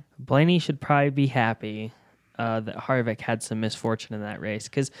 Blaney should probably be happy that Harvick had some misfortune in that race.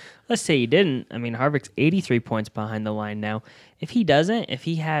 Because let's say he didn't. I mean, Harvick's 83 points behind the line now. If he doesn't, if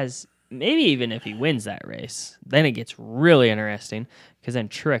he has maybe even if he wins that race, then it gets really interesting because then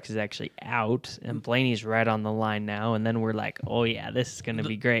Truex is actually out and Blaney's right on the line now. And then we're like, oh, yeah, this is going to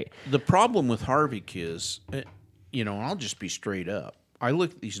be great. The problem with Harvick is, I'll just be straight up. I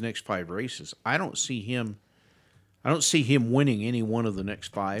look at these next 5 races. I don't see him winning any one of the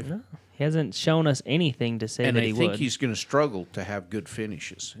next 5. No, he hasn't shown us anything to say and that he would. I think he's going to struggle to have good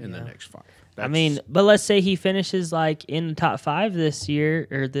finishes in the next 5. But let's say he finishes like in the top 5 this year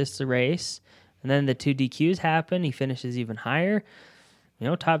or this race, and then the 2 DQs happen. He finishes even higher.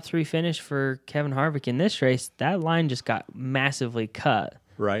 Top 3 finish for Kevin Harvick in this race. That line just got massively cut,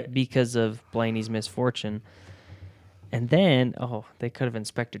 right, because of Blaney's misfortune. And then, they could have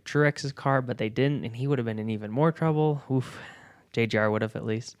inspected Truex's car, but they didn't, and he would have been in even more trouble. Oof, JGR would have at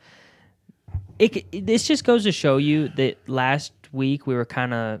least. This just goes to show you that last week we were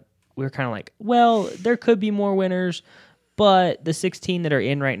kind of like, well, there could be more winners, but the 16 that are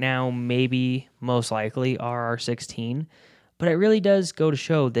in right now maybe most likely are our 16. But it really does go to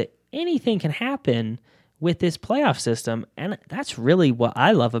show that anything can happen with this playoff system, and that's really what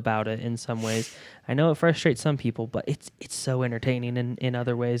I love about it in some ways. I know it frustrates some people, but it's so entertaining in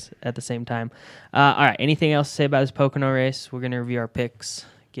other ways at the same time. All right, anything else to say about this Pocono race? We're going to review our picks,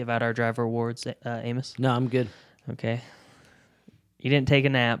 give out our driver awards. Amos? No, I'm good. Okay. You didn't take a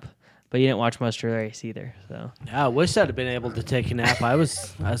nap, but you didn't watch much of the race either. So I wish I'd have been able to take a nap. I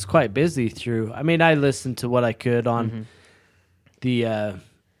was quite busy through. I mean, I listened to what I could on the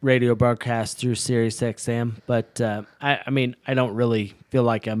radio broadcast through Sirius XM, but I don't really feel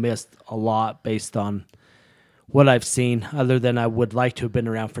like I missed a lot based on what I've seen, other than I would like to have been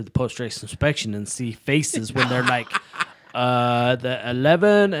around for the post-race inspection and see faces when they're like, the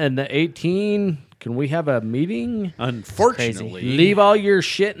 11 and the 18, can we have a meeting? Unfortunately. Leave all your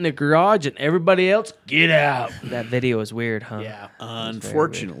shit in the garage and everybody else, get out. that video was weird, huh? Yeah.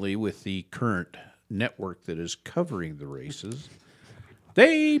 Unfortunately, with the current network that is covering the races,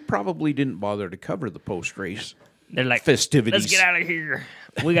 they probably didn't bother to cover the post-race They're like, festivities. let's get out of here.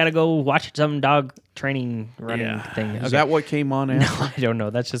 We got to go watch some dog training running thing. Is that what came on after? No, I don't know.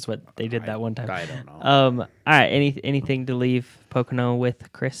 That's just what they did that one time. I don't know. All right. Anything to leave Pocono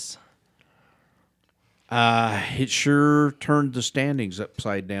with, Chris? It sure turned the standings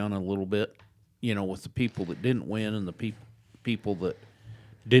upside down a little bit, with the people that didn't win and the people that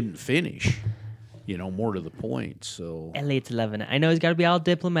didn't finish, more to the point. So Elliot's loving it. I know he's got to be all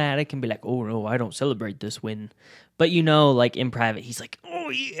diplomatic and be like, oh, no, I don't celebrate this win. But, like in private, he's like, oh,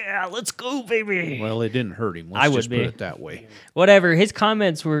 yeah, let's go, baby. Well, it didn't hurt him. Let's just put it that way. Whatever. His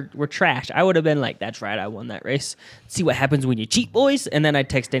comments were trash. I would have been like, that's right, I won that race. See what happens when you cheat, boys. And then I'd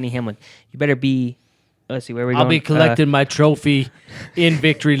text Denny Hamlin, you better be... Let's see, where are we going? I'll be collecting my trophy in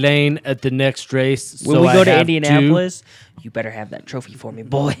victory lane at the next race. When we go to Indianapolis, you better have that trophy for me,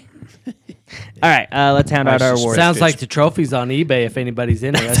 boy. All right, let's hand out our awards. Sounds like the trophy's on eBay if anybody's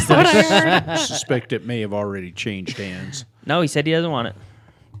interested. I suspect it may have already changed hands. No, he said he doesn't want it.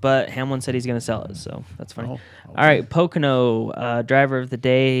 But Hamlin said he's going to sell it, so that's funny. Oh, okay. All right, Pocono, driver of the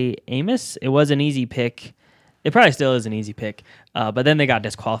day, Amos. It was an easy pick. It probably still is an easy pick, but then they got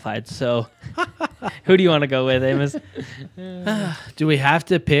disqualified. So who do you want to go with, Amos? Do we have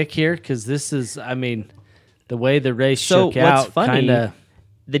to pick here? Because this is, the way the race shook what's out, funny, kinda...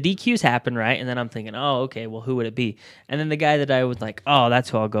 the DQs happen, right? And then I'm thinking, oh, okay, well, who would it be? And then the guy that I was like, oh, that's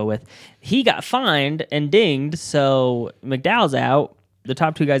who I'll go with. He got fined and dinged, so McDowell's out. The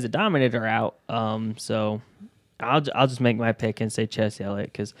top 2 guys that dominated are out. So I'll just make my pick and say Chase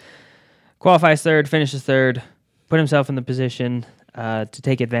Elliott because qualifies 3rd, finishes 3rd, put himself in the position to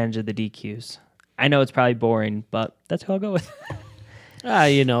take advantage of the DQs. I know it's probably boring, but that's who I'll go with.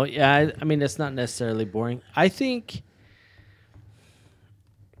 It's not necessarily boring. I think...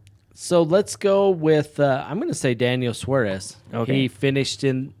 So let's go with, I'm going to say Daniel Suarez. Okay. He finished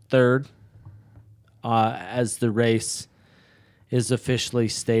in 3rd as the race is officially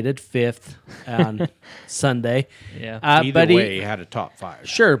stated, 5th on Sunday. Yeah. Either way, he had a top 5.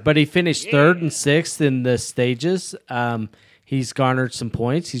 Sure, but he finished 3rd and 6th in the stages. He's garnered some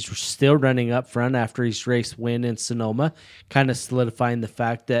points. He's still running up front after his race win in Sonoma, kind of solidifying the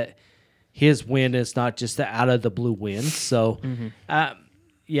fact that his win is not just an out-of-the-blue win. So, I'm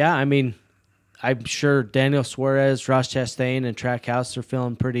sure Daniel Suarez, Ross Chastain, and Trackhouse are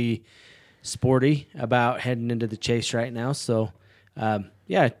feeling pretty sporty about heading into the chase right now. So,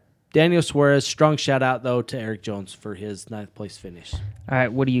 Daniel Suarez, strong shout-out, though, to Eric Jones for his 9th place finish. All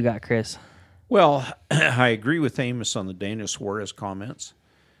right, what do you got, Chris? Well, I agree with Amos on the Daniel Suarez comments,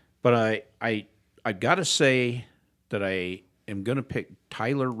 but I got to say that I am going to pick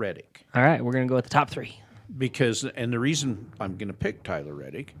Tyler Reddick. All right, we're going to go with the top 3. And the reason I'm going to pick Tyler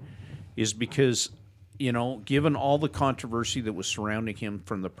Reddick is because, given all the controversy that was surrounding him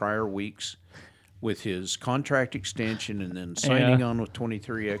from the prior weeks with his contract extension and then signing on with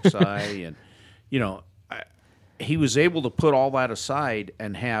 23XI and, he was able to put all that aside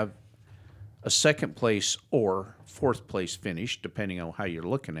and have a second place or fourth place finish, depending on how you're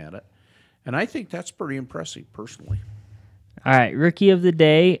looking at it. And I think that's pretty impressive, personally. All right, rookie of the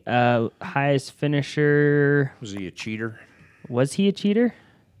day, highest finisher. Was he a cheater? Was he a cheater?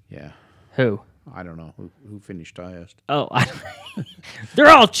 Yeah. Who? I don't know. Who finished highest? Oh, they're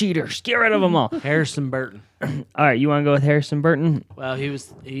all cheaters. Get rid of them all. Harrison Burton. All right, you want to go with Harrison Burton? Well,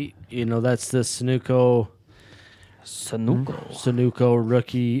 that's the Sunoco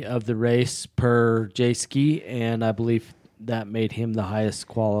rookie of the race per J-Ski, and I believe that made him the highest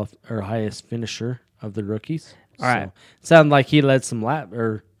highest finisher of the rookies. All right. It sounded like he led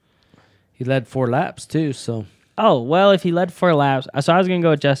he led 4 laps too, so. Oh, well, if he led 4 laps, so I was going to go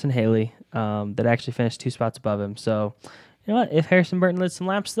with Justin Haley, that actually finished 2 spots above him. So, you know what? If Harrison Burton led some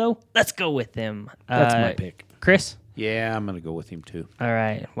laps, though, let's go with him. That's my pick. Chris? Yeah, I'm going to go with him, too. All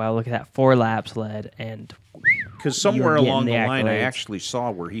right. Well, look at that. 4 laps led, and because somewhere getting along the line, I accolades. actually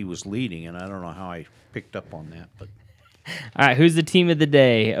saw where he was leading, and I don't know how I picked up on that. But all right, who's the team of the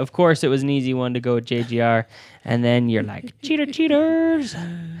day? Of course, it was an easy one to go with JGR, and then you're like, cheaters.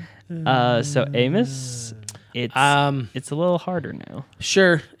 So, Amos, it's a little harder now.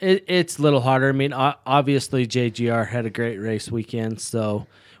 Sure, it's a little harder. I mean, obviously JGR had a great race weekend, so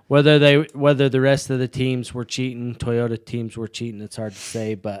whether the rest of the teams were cheating, Toyota teams were cheating, it's hard to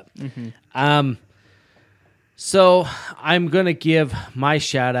say. But so I'm gonna give my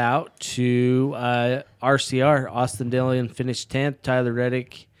shout out to RCR. Austin Dillon finished 10th. Tyler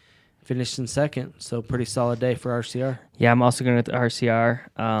Reddick finished in 2nd. So pretty solid day for RCR. Yeah, I'm also going with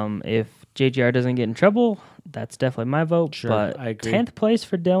RCR. If JGR doesn't get in trouble, that's definitely my vote. Sure, but I agree. 10th place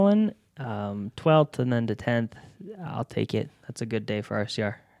for Dylan, 12th, and then to 10th. I'll take it. That's a good day for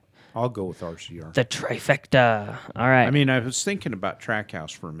RCR. I'll go with RCR. The trifecta. All right. I mean, I was thinking about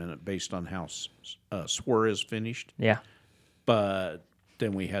Trackhouse for a minute based on how Suarez finished, yeah. but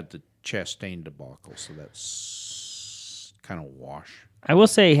then we had the Chastain debacle, so that's kind of wash. I will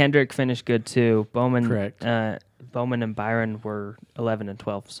say Hendrick finished good too. Bowman, Correct. Bowman and Byron were 11 and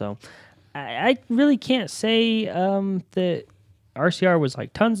 12. So I really can't say that RCR was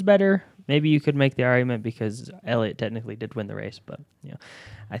like tons better. Maybe you could make the argument because Elliott technically did win the race, but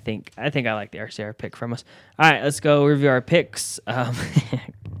I think I like the RCR pick from us. All right, let's go review our picks.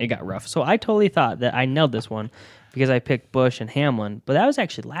 It got rough. So I totally thought that I nailed this one because I picked Busch and Hamlin, but that was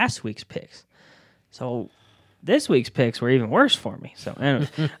actually last week's picks. So this week's picks were even worse for me. So anyway,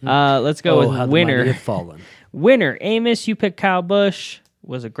 let's go how with the winner. mighty have fallen. Winner, Amos, you picked Kyle Busch.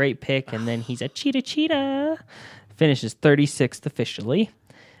 Was a great pick, and then he's a cheetah. Finishes 36th officially.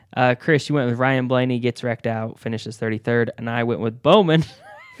 Chris, you went with Ryan Blaney, gets wrecked out, finishes 33rd, and I went with Bowman,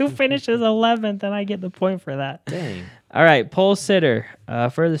 who finishes 11th, and I get the point for that. Dang. All right, pole sitter.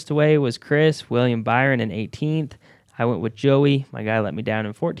 Furthest away was Chris, William Byron in 18th. I went with Joey. My guy let me down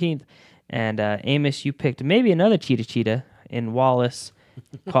in 14th. And Amos, you picked maybe another cheetah in Wallace,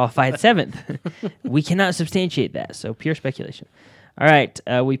 qualified 7th. We cannot substantiate that, so pure speculation. All right,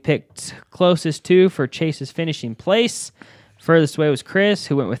 we picked closest to for Chase's finishing place. Furthest away was Chris,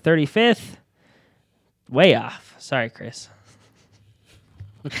 who went with 35th. Way off. Sorry, Chris.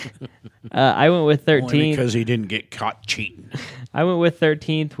 I went with 13th. Only because he didn't get caught cheating. I went with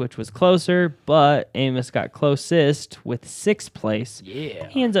 13th, which was closer, but Amos got closest with 6th place. Yeah.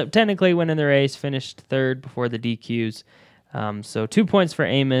 He ends up technically winning the race, finished 3rd before the DQs. So 2 points for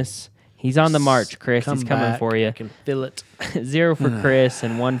Amos. He's on the march, Chris. He's coming back. for you. I can feel it. 0 for Chris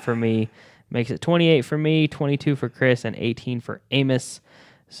and 1 for me. Makes it 28 for me, 22 for Chris, and 18 for Amos.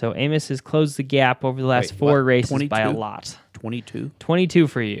 So Amos has closed the gap over the last 4 races 22? by a lot. 22? 22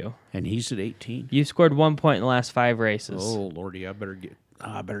 for you. And he's at 18? You've scored 1 point in the last 5 races. Oh, Lordy, I better get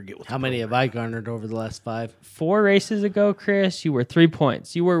with How many have I garnered over the last 5? 4 races ago, Chris, you were 3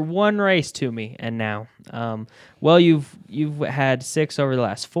 points. You were 1 race to me, and now, you've had 6 over the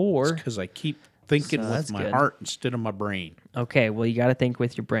last 4. Because I keep thinking So with that's my good. heart instead of my brain. Okay, well, you got to think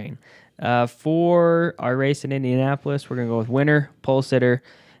with your brain. For our race in Indianapolis, we're going to go with winner, pole sitter,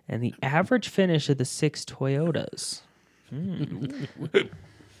 and the average finish of the 6 Toyotas.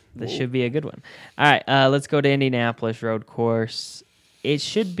 This should be a good one. All right, let's go to Indianapolis road course. It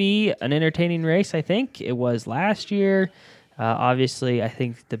should be an entertaining race, I think. It was last year. Obviously, I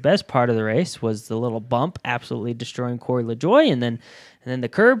think the best part of the race was the little bump absolutely destroying Corey LaJoie, and then the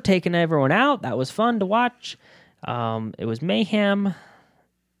curb taking everyone out. That was fun to watch. It was mayhem.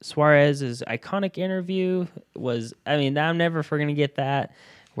 Suarez's iconic interview was, I'm never going to get that.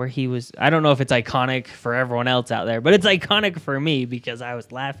 where he was. I don't know if it's iconic for everyone else out there, but it's iconic for me because I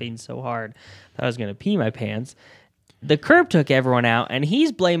was laughing so hard that I was going to pee my pants. The curb took everyone out, and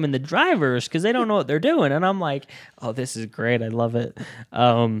he's blaming the drivers because they don't know what they're doing. And I'm like, oh, this is great. I love it.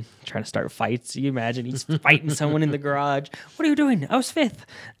 Trying to start fights. You imagine he's fighting someone in the garage. What are you doing? I was fifth.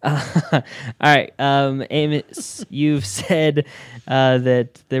 All right. Amos, you've said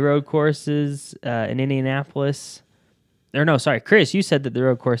that the road courses in Indianapolis, or no, sorry, Chris, you said that the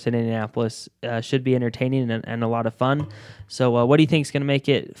road course in Indianapolis should be entertaining and a lot of fun. So what do you think is going to make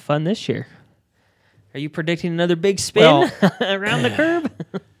it fun this year? Are you predicting another big spin around the curb?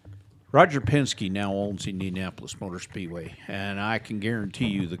 Roger Penske now owns Indianapolis Motor Speedway, and I can guarantee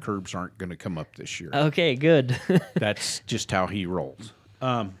you the curbs aren't going to come up this year. Okay, good. That's just how he rolls.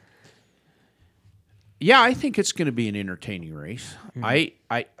 Yeah, I think it's going to be an entertaining race. Mm-hmm.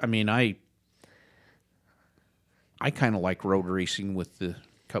 I kind of like road racing with the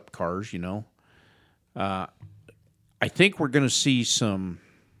Cup cars, you know. I think we're going to see some.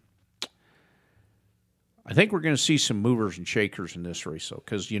 I think we're going to see some movers and shakers in this race, though,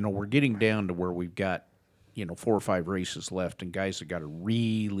 because, you know, we're getting down to where we've got, 4 or 5 races left, and guys have got to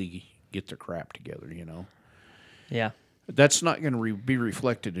really get their crap together, you know. Yeah. That's not going to be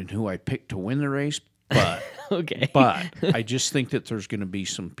reflected in who I picked to win the race, but okay. But I just think that there's going to be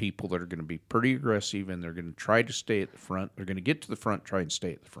some people that are going to be pretty aggressive, and they're going to try to stay at the front. They're going to get to the front, try and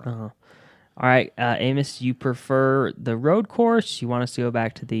stay at the front. Uh-huh. All right, Amos, you prefer the road course? You want us to go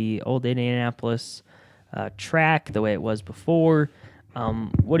back to the old Indianapolis track the way it was before?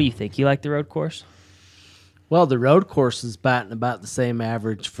 What do you think? You like the road course? Well, the road course is batting about the same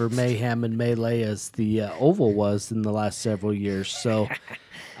average for mayhem and melee as the oval was in the last several years. So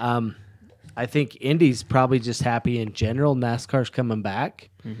I think Indy's probably just happy in general. NASCAR's coming back,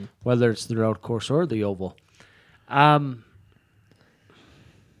 whether it's the road course or the oval. I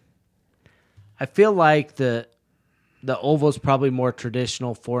feel like the oval is probably more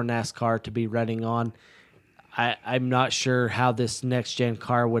traditional for NASCAR to be running on. I'm not sure how this next-gen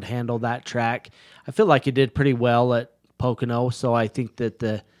car would handle that track. I feel like it did pretty well at Pocono, so I think that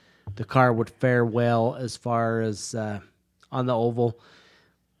the car would fare well as far as on the oval.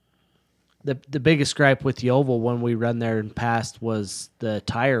 The biggest gripe with the oval when we run there in past was the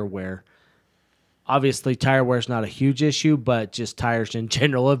tire wear. Obviously, tire wear is not a huge issue, but just tires in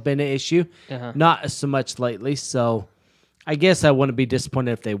general have been an issue. Uh-huh. Not so much lately, so I guess I wouldn't be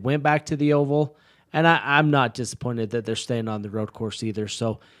disappointed if they went back to the oval. And I'm not disappointed that they're staying on the road course either.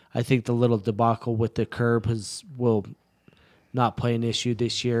 So I think the little debacle with the curb will not play an issue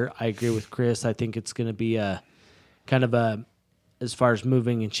this year. I agree with Chris. I think it's going to be a kind of a, as far as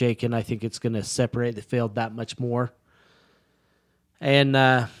moving and shaking, I think it's going to separate the field that much more. And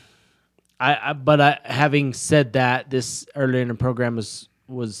having said that, this earlier in the program this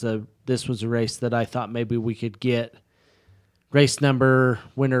was a race that I thought maybe we could get race number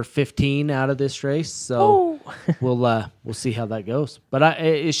winner 15 out of this race, so we'll see how that goes. But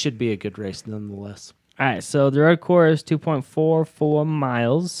it should be a good race nonetheless. All right, so the road course 2.44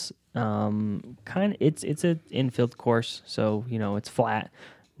 miles. It's an infield course, so it's flat,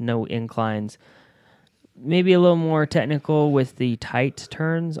 no inclines. Maybe a little more technical with the tight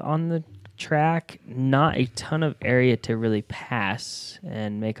turns on the track. Not a ton of area to really pass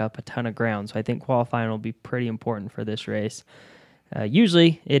and make up a ton of ground. So I think qualifying will be pretty important for this race.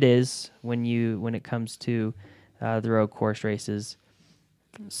 Usually it is when it comes to the road course races.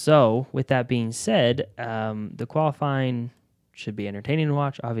 So with that being said, the qualifying should be entertaining to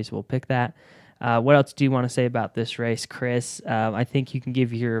watch. Obviously, we'll pick that. What else do you want to say about this race, Chris? I think you can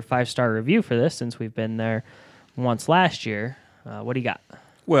give your 5-star review for this since we've been there once last year. What do you got?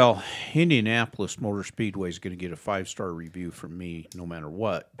 Well, Indianapolis Motor Speedway is going to get a 5-star review from me no matter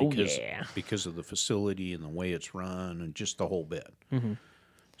what because of the facility and the way it's run and just the whole bit. Mm-hmm.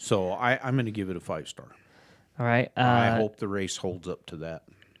 So I'm going to give it a 5-star. All right. I hope the race holds up to that.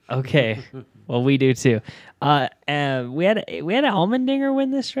 Okay. Well, we do too. We had an Allmendinger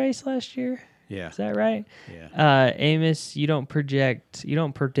win this race last year. Yeah. Is that right? Yeah. Amos, you don't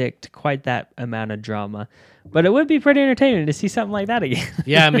predict quite that amount of drama, but it would be pretty entertaining to see something like that again.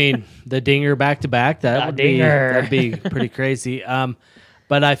 Yeah, I mean, the dinger back to back, that'd be pretty crazy.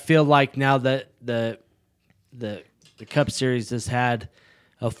 But I feel like now that the Cup Series has had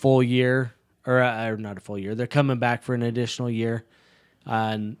a full year, or not a full year, they're coming back for an additional year,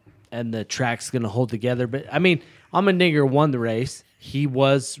 and the track's going to hold together. But I mean, Allmendinger won the race. He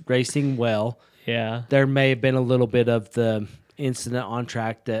was racing well. Yeah. There may have been a little bit of the incident on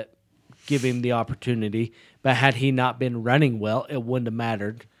track that gave him the opportunity. But had he not been running well, it wouldn't have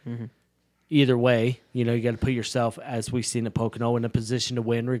mattered. Mm-hmm. either way. You know, you got to put yourself, as we've seen at Pocono, in a position to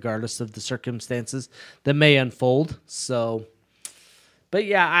win regardless of the circumstances that may unfold. So, but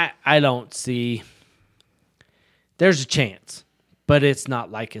yeah, I don't see. There's a chance, but it's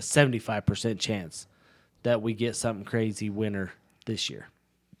not like a 75% chance that we get something crazy winner this year.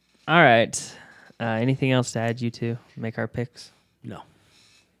 All right. Anything else to add, you two? Make our picks? No.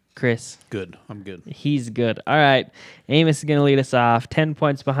 Chris? Good. I'm good. He's good. All right. Amos is going to lead us off. 10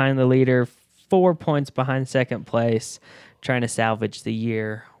 points behind the leader, 4 points behind second place, trying to salvage the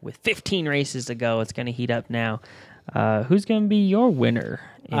year with 15 races to go. It's going to heat up now. Who's going to be your winner,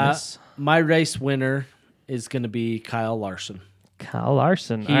 Amos? My race winner is going to be Kyle Larson. Kyle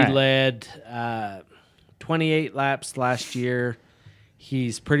Larson. He led 28 laps last year.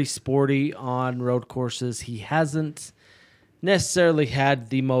 He's pretty sporty on road courses. He hasn't necessarily had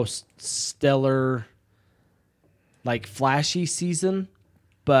the most stellar, like, flashy season,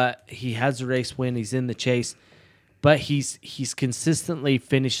 but he has a race win. He's in the chase, but he's consistently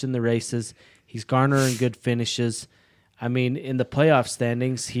finishing the races. He's garnering good finishes. I mean, in the playoff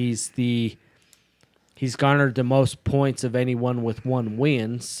standings, he's garnered the most points of anyone with one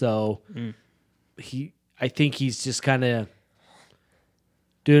win. So I think he's just kind of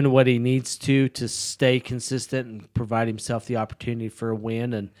doing what he needs to stay consistent and provide himself the opportunity for a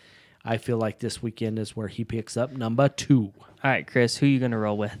win. And I feel like this weekend is where he picks up number 2. All right, Chris, who are you going to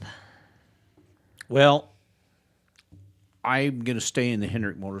roll with? Well, I'm going to stay in the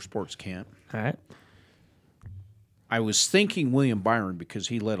Hendrick Motorsports camp. All right. I was thinking William Byron because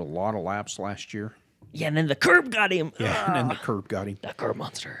he led a lot of laps last year. Yeah, and then the curb got him. Yeah, and then the curb got him. The curb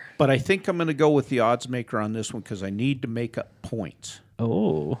monster. But I think I'm going to go with the odds maker on this one because I need to make up points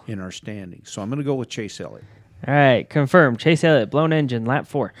Oh. in our standings. So I'm going to go with Chase Elliott. All right, confirmed. Chase Elliott, blown engine, lap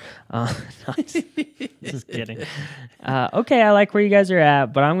 4. Just kidding. Okay, I like where you guys are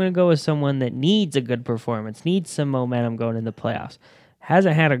at, but I'm going to go with someone that needs a good performance, needs some momentum going in the playoffs.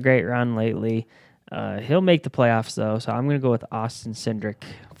 Hasn't had a great run lately. He'll make the playoffs, though, so I'm going to go with Austin Cindric.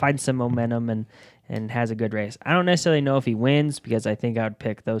 Find some momentum and has a good race. I don't necessarily know if he wins because I think I would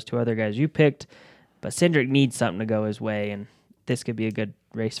pick those 2 other guys you picked, but Cindric needs something to go his way, and this could be a good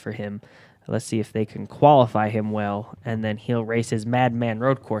race for him. Let's see if they can qualify him well, and then he'll race his madman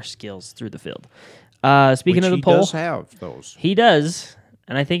road course skills through the field. Speaking of the poll, he does have those. He does,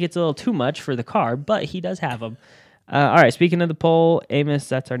 and I think it's a little too much for the car, but he does have them. All right, speaking of the poll, Amos,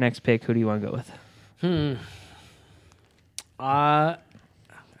 that's our next pick. Who do you want to go with? I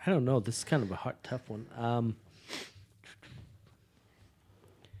don't know. This is kind of a tough one.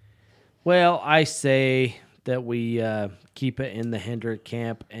 Well, I say that we keep it in the Hendrick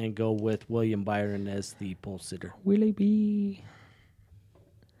camp and go with William Byron as the pole sitter. Willie B.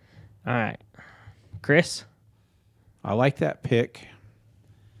 All right. Chris? I like that pick,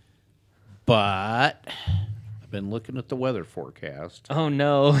 but I've been looking at the weather forecast. Oh,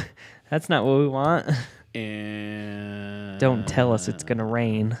 no. That's not what we want. And Don't tell us it's going to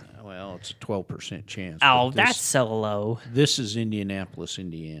rain. Well, it's a 12% chance. Oh, but that's so low. This is Indianapolis,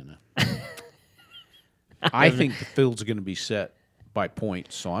 Indiana. I think the field's going to be set by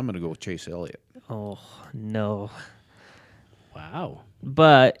points, so I'm going to go with Chase Elliott. Oh, no. Wow.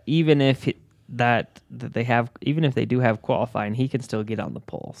 But even if even if they do have qualifying, he can still get on the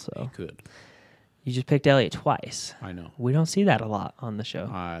pole. So Good. you just picked Elliott twice. I know. We don't see that a lot on the show.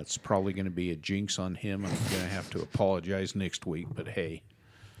 It's probably going to be a jinx on him. I'm going to have to apologize next week, but hey.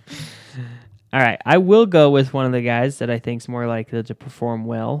 All right, I will go with one of the guys that I think is more likely to perform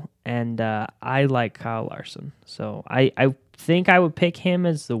well, and I like Kyle Larson. So I think I would pick him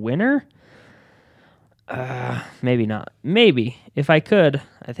as the winner. Maybe not. Maybe. If I could,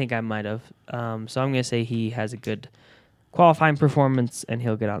 I think I might have. So I'm going to say he has a good qualifying performance, and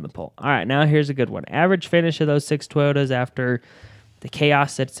he'll get on the pole. All right, now here's a good one. Average finish of those 6 Toyotas after the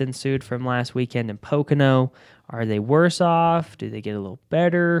chaos that's ensued from last weekend in Pocono. Are they worse off? Do they get a little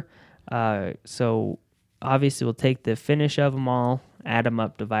better? So obviously we'll take the finish of them all, add them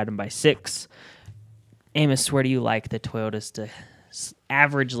up, divide them by 6. Amos, where do you like the Toyotas to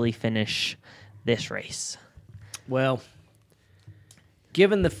averagely finish this race? Well,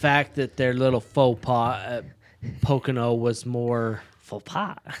 given the fact that their little faux pas at Pocono was more Faux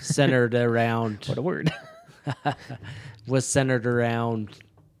pas. centered around What a word. was centered around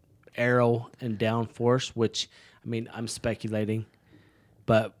aero and downforce, which, I mean, I'm speculating,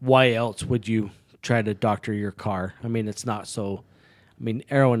 but why else would you try to doctor your car? I mean, it's not so. I mean,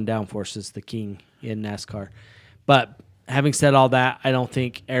 aero and downforce is the king in NASCAR. But having said all that, I don't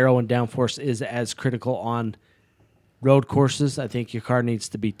think aero and downforce is as critical on road courses. I think your car needs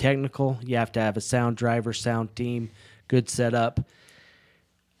to be technical. You have to have a sound driver, sound team, good setup.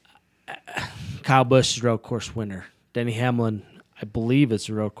 Kyle Busch is a road course winner. Denny Hamlin, I believe, is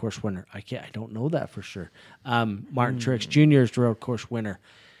a road course winner. I don't know that for sure. Martin Truex Jr. is the road course winner.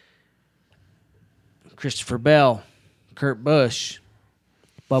 Christopher Bell, Kurt Busch,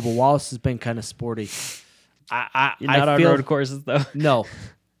 Bubba Wallace has been kind of sporty. You're not on road courses though. No,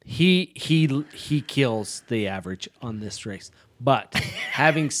 he kills the average on this race. But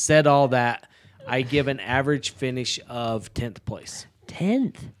having said all that, I give an average finish of 10th place.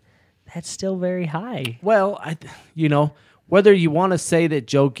 10th. That's still very high. Well, whether you want to say that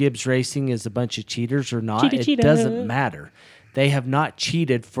Joe Gibbs Racing is a bunch of cheaters or not, it doesn't matter. They have not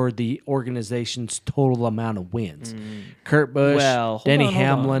cheated for the organization's total amount of wins. Kurt Busch, Denny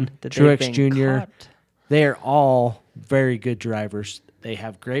Hamlin, Truex Jr., they are all very good drivers. They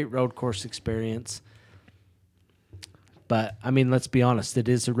have great road course experience. But, I mean, let's be honest. It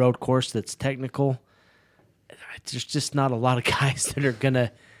is a road course that's technical. There's just not a lot of guys that are going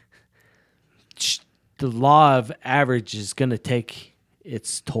to... The law of average is going to take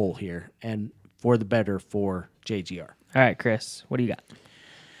its toll here, and for the better for JGR. All right, Chris, what do you got?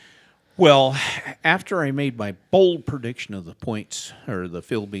 Well, after I made my bold prediction of the points, or the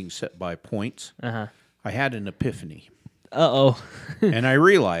field being set by points, I had an epiphany. Uh-oh. And I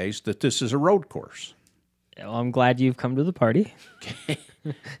realized that this is a road course. Well, I'm glad you've come to the party.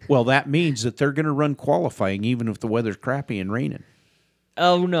 Well, that means that they're going to run qualifying even if the weather's crappy and raining.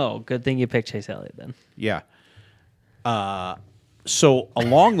 Oh, no. Good thing you picked Chase Elliott then. Yeah. So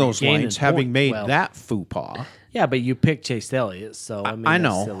along those lines, having made that faux pas... Yeah, but you picked Chase Elliott, so I mean, I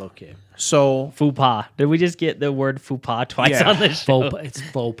know. That's still okay. So Faux pas. Did we just get the word faux pas twice on this show? It's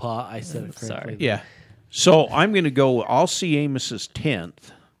faux pas. I said it correctly. Sorry. yeah. So I'm going to go, I'll see Amos's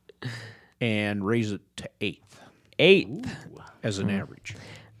 10th and raise it to 8th. 8th. As an average.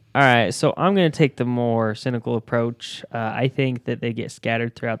 All right, so I'm going to take the more cynical approach. I think that they get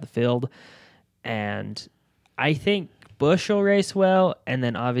scattered throughout the field, and I think Busch will race well, and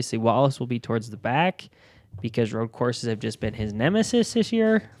then obviously Wallace will be towards the back because road courses have just been his nemesis this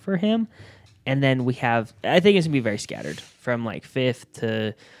year for him. And then I think it's going to be very scattered from like 5th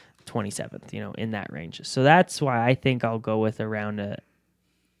to 27th, in that range. So that's why I think I'll go with 17th.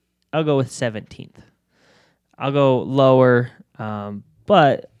 I'll go lower,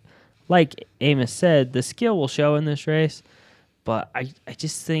 but like Amos said, the skill will show in this race, but I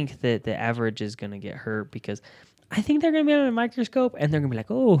just think that the average is going to get hurt because I think they're going to be on a microscope and they're going to be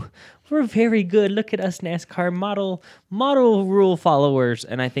like, oh, we're very good. Look at us, NASCAR model rule followers.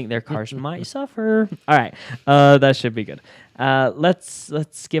 And I think their cars might suffer. All right. That should be good.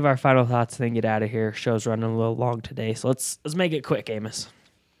 Let's give our final thoughts and then get out of here. Show's running a little long today. So let's make it quick, Amos.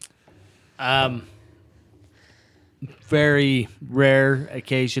 Very rare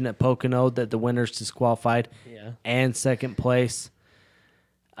occasion at Pocono that the winner's disqualified and second place.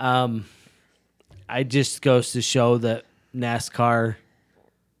 It just goes to show that NASCAR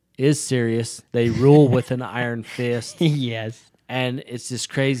is serious. They rule with an iron fist. Yes. And it's just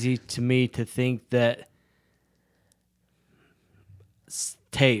crazy to me to think that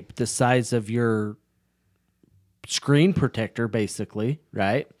tape the size of your screen protector, basically,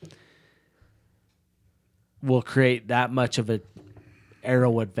 right, will create that much of an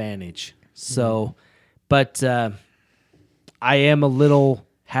aero advantage. So, but I am a little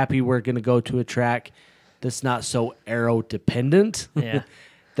happy we're going to go to a track that's not so aero dependent. Yeah.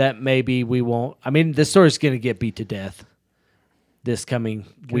 That maybe we won't. I mean, the story's going to get beat to death this coming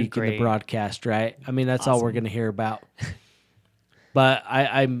week in the broadcast, right? I mean, that's all we're going to hear about. But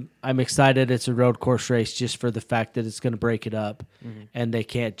I'm excited. It's a road course race just for the fact that it's going to break it up, and they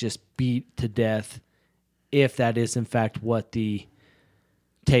can't just beat to death if that is in fact what the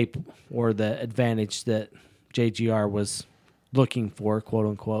tape or the advantage that JGR was looking for, quote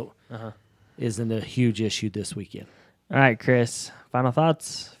unquote, isn't a huge issue this weekend. All right, Chris, final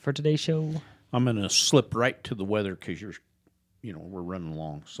thoughts for today's show? I'm going to slip right to the weather because we're running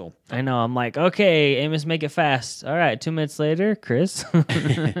long. So I know. I'm like, okay, Amos, make it fast. All right, 2 minutes later, Chris.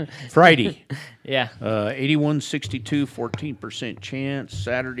 Friday. Yeah. 81-62, 14% chance.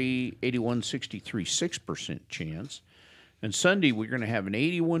 Saturday, 81-63, 6% chance. And Sunday, we're going to have an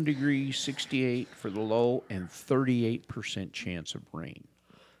 81 degrees, 68 for the low, and 38% chance of rain.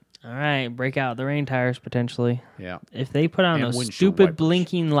 All right, break out the rain tires potentially. Yeah. If they put on And those windshield stupid wipers.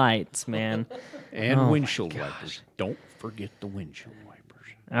 blinking lights, man. And windshield wipers. Don't forget the windshield wipers.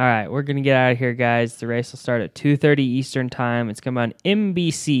 All right, we're going to get out of here, guys. The race will start at 2:30 Eastern time. It's going to be on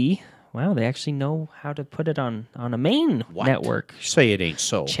NBC. Wow, they actually know how to put it on a main network Say it ain't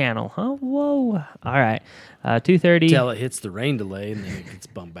so. channel, huh? Whoa. All right, 2:30. Till it hits the rain delay and then it gets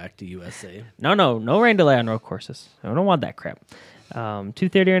bumped back to USA. No rain delay on road courses. I don't want that crap.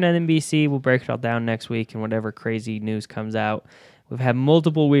 2:30 on NBC. We'll break it all down next week and whatever crazy news comes out. We've had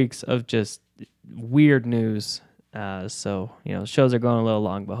multiple weeks of just weird news. So, shows are going a little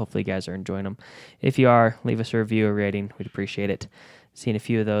long, but hopefully you guys are enjoying them. If you are, leave us a review or rating. We'd appreciate it. Seeing a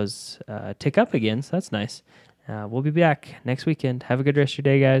few of those tick up again, so that's nice. We'll be back next weekend. Have a good rest of your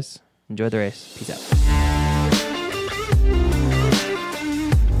day, guys. Enjoy the race. Peace out.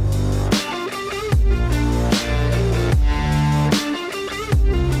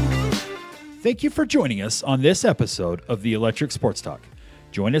 Thank you for joining us on this episode of the Electric Sports Talk.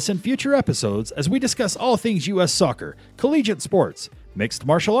 Join us in future episodes as we discuss all things U.S. soccer, collegiate sports, mixed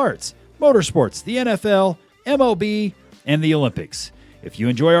martial arts, motorsports, the NFL, MLB, and the Olympics. If you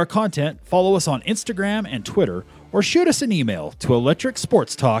enjoy our content, follow us on Instagram and Twitter, or shoot us an email to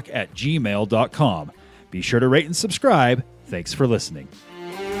electricsportstalk@gmail.com. Be sure to rate and subscribe. Thanks for listening.